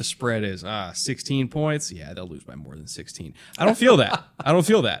see what the spread is. 16 points. Yeah, they'll lose by more than 16. I don't feel that.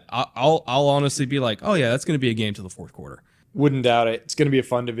 I'll honestly be like, oh yeah, that's going to be a game to the fourth quarter. Wouldn't doubt it. It's going to be a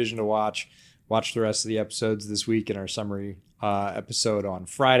fun division to watch. Watch the rest of the episodes this week in our summary episode on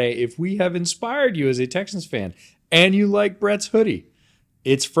Friday. If we have inspired you as a Texans fan and you like Brett's hoodie,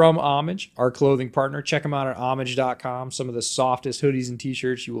 it's from Homage, our clothing partner. Check them out at homage.com. Some of the softest hoodies and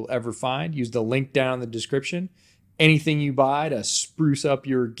t-shirts you will ever find. Use the link down in the description. Anything you buy to spruce up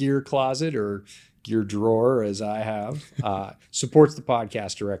your gear closet or gear drawer, as I have, supports the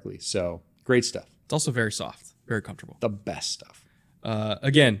podcast directly. So great stuff. It's also very soft, very comfortable. The best stuff.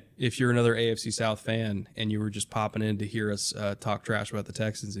 Again, if you're another AFC South fan and you were just popping in to hear us talk trash about the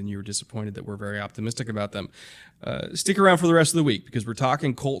Texans and you were disappointed that we're very optimistic about them, stick around for the rest of the week because we're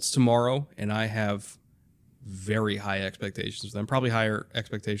talking Colts tomorrow, and I have very high expectations for them, probably higher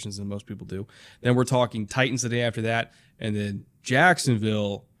expectations than most people do. Then we're talking Titans the day after that, and then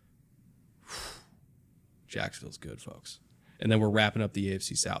Jacksonville. Jacksonville's good, folks. And then we're wrapping up the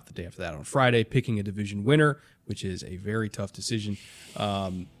AFC South the day after that on Friday, picking a division winner, which is a very tough decision.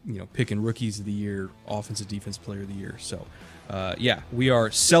 Picking rookies of the year, offensive defense player of the year. So, we are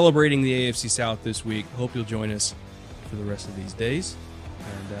celebrating the AFC South this week. Hope you'll join us for the rest of these days.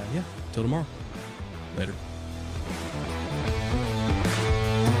 And, till tomorrow. Later.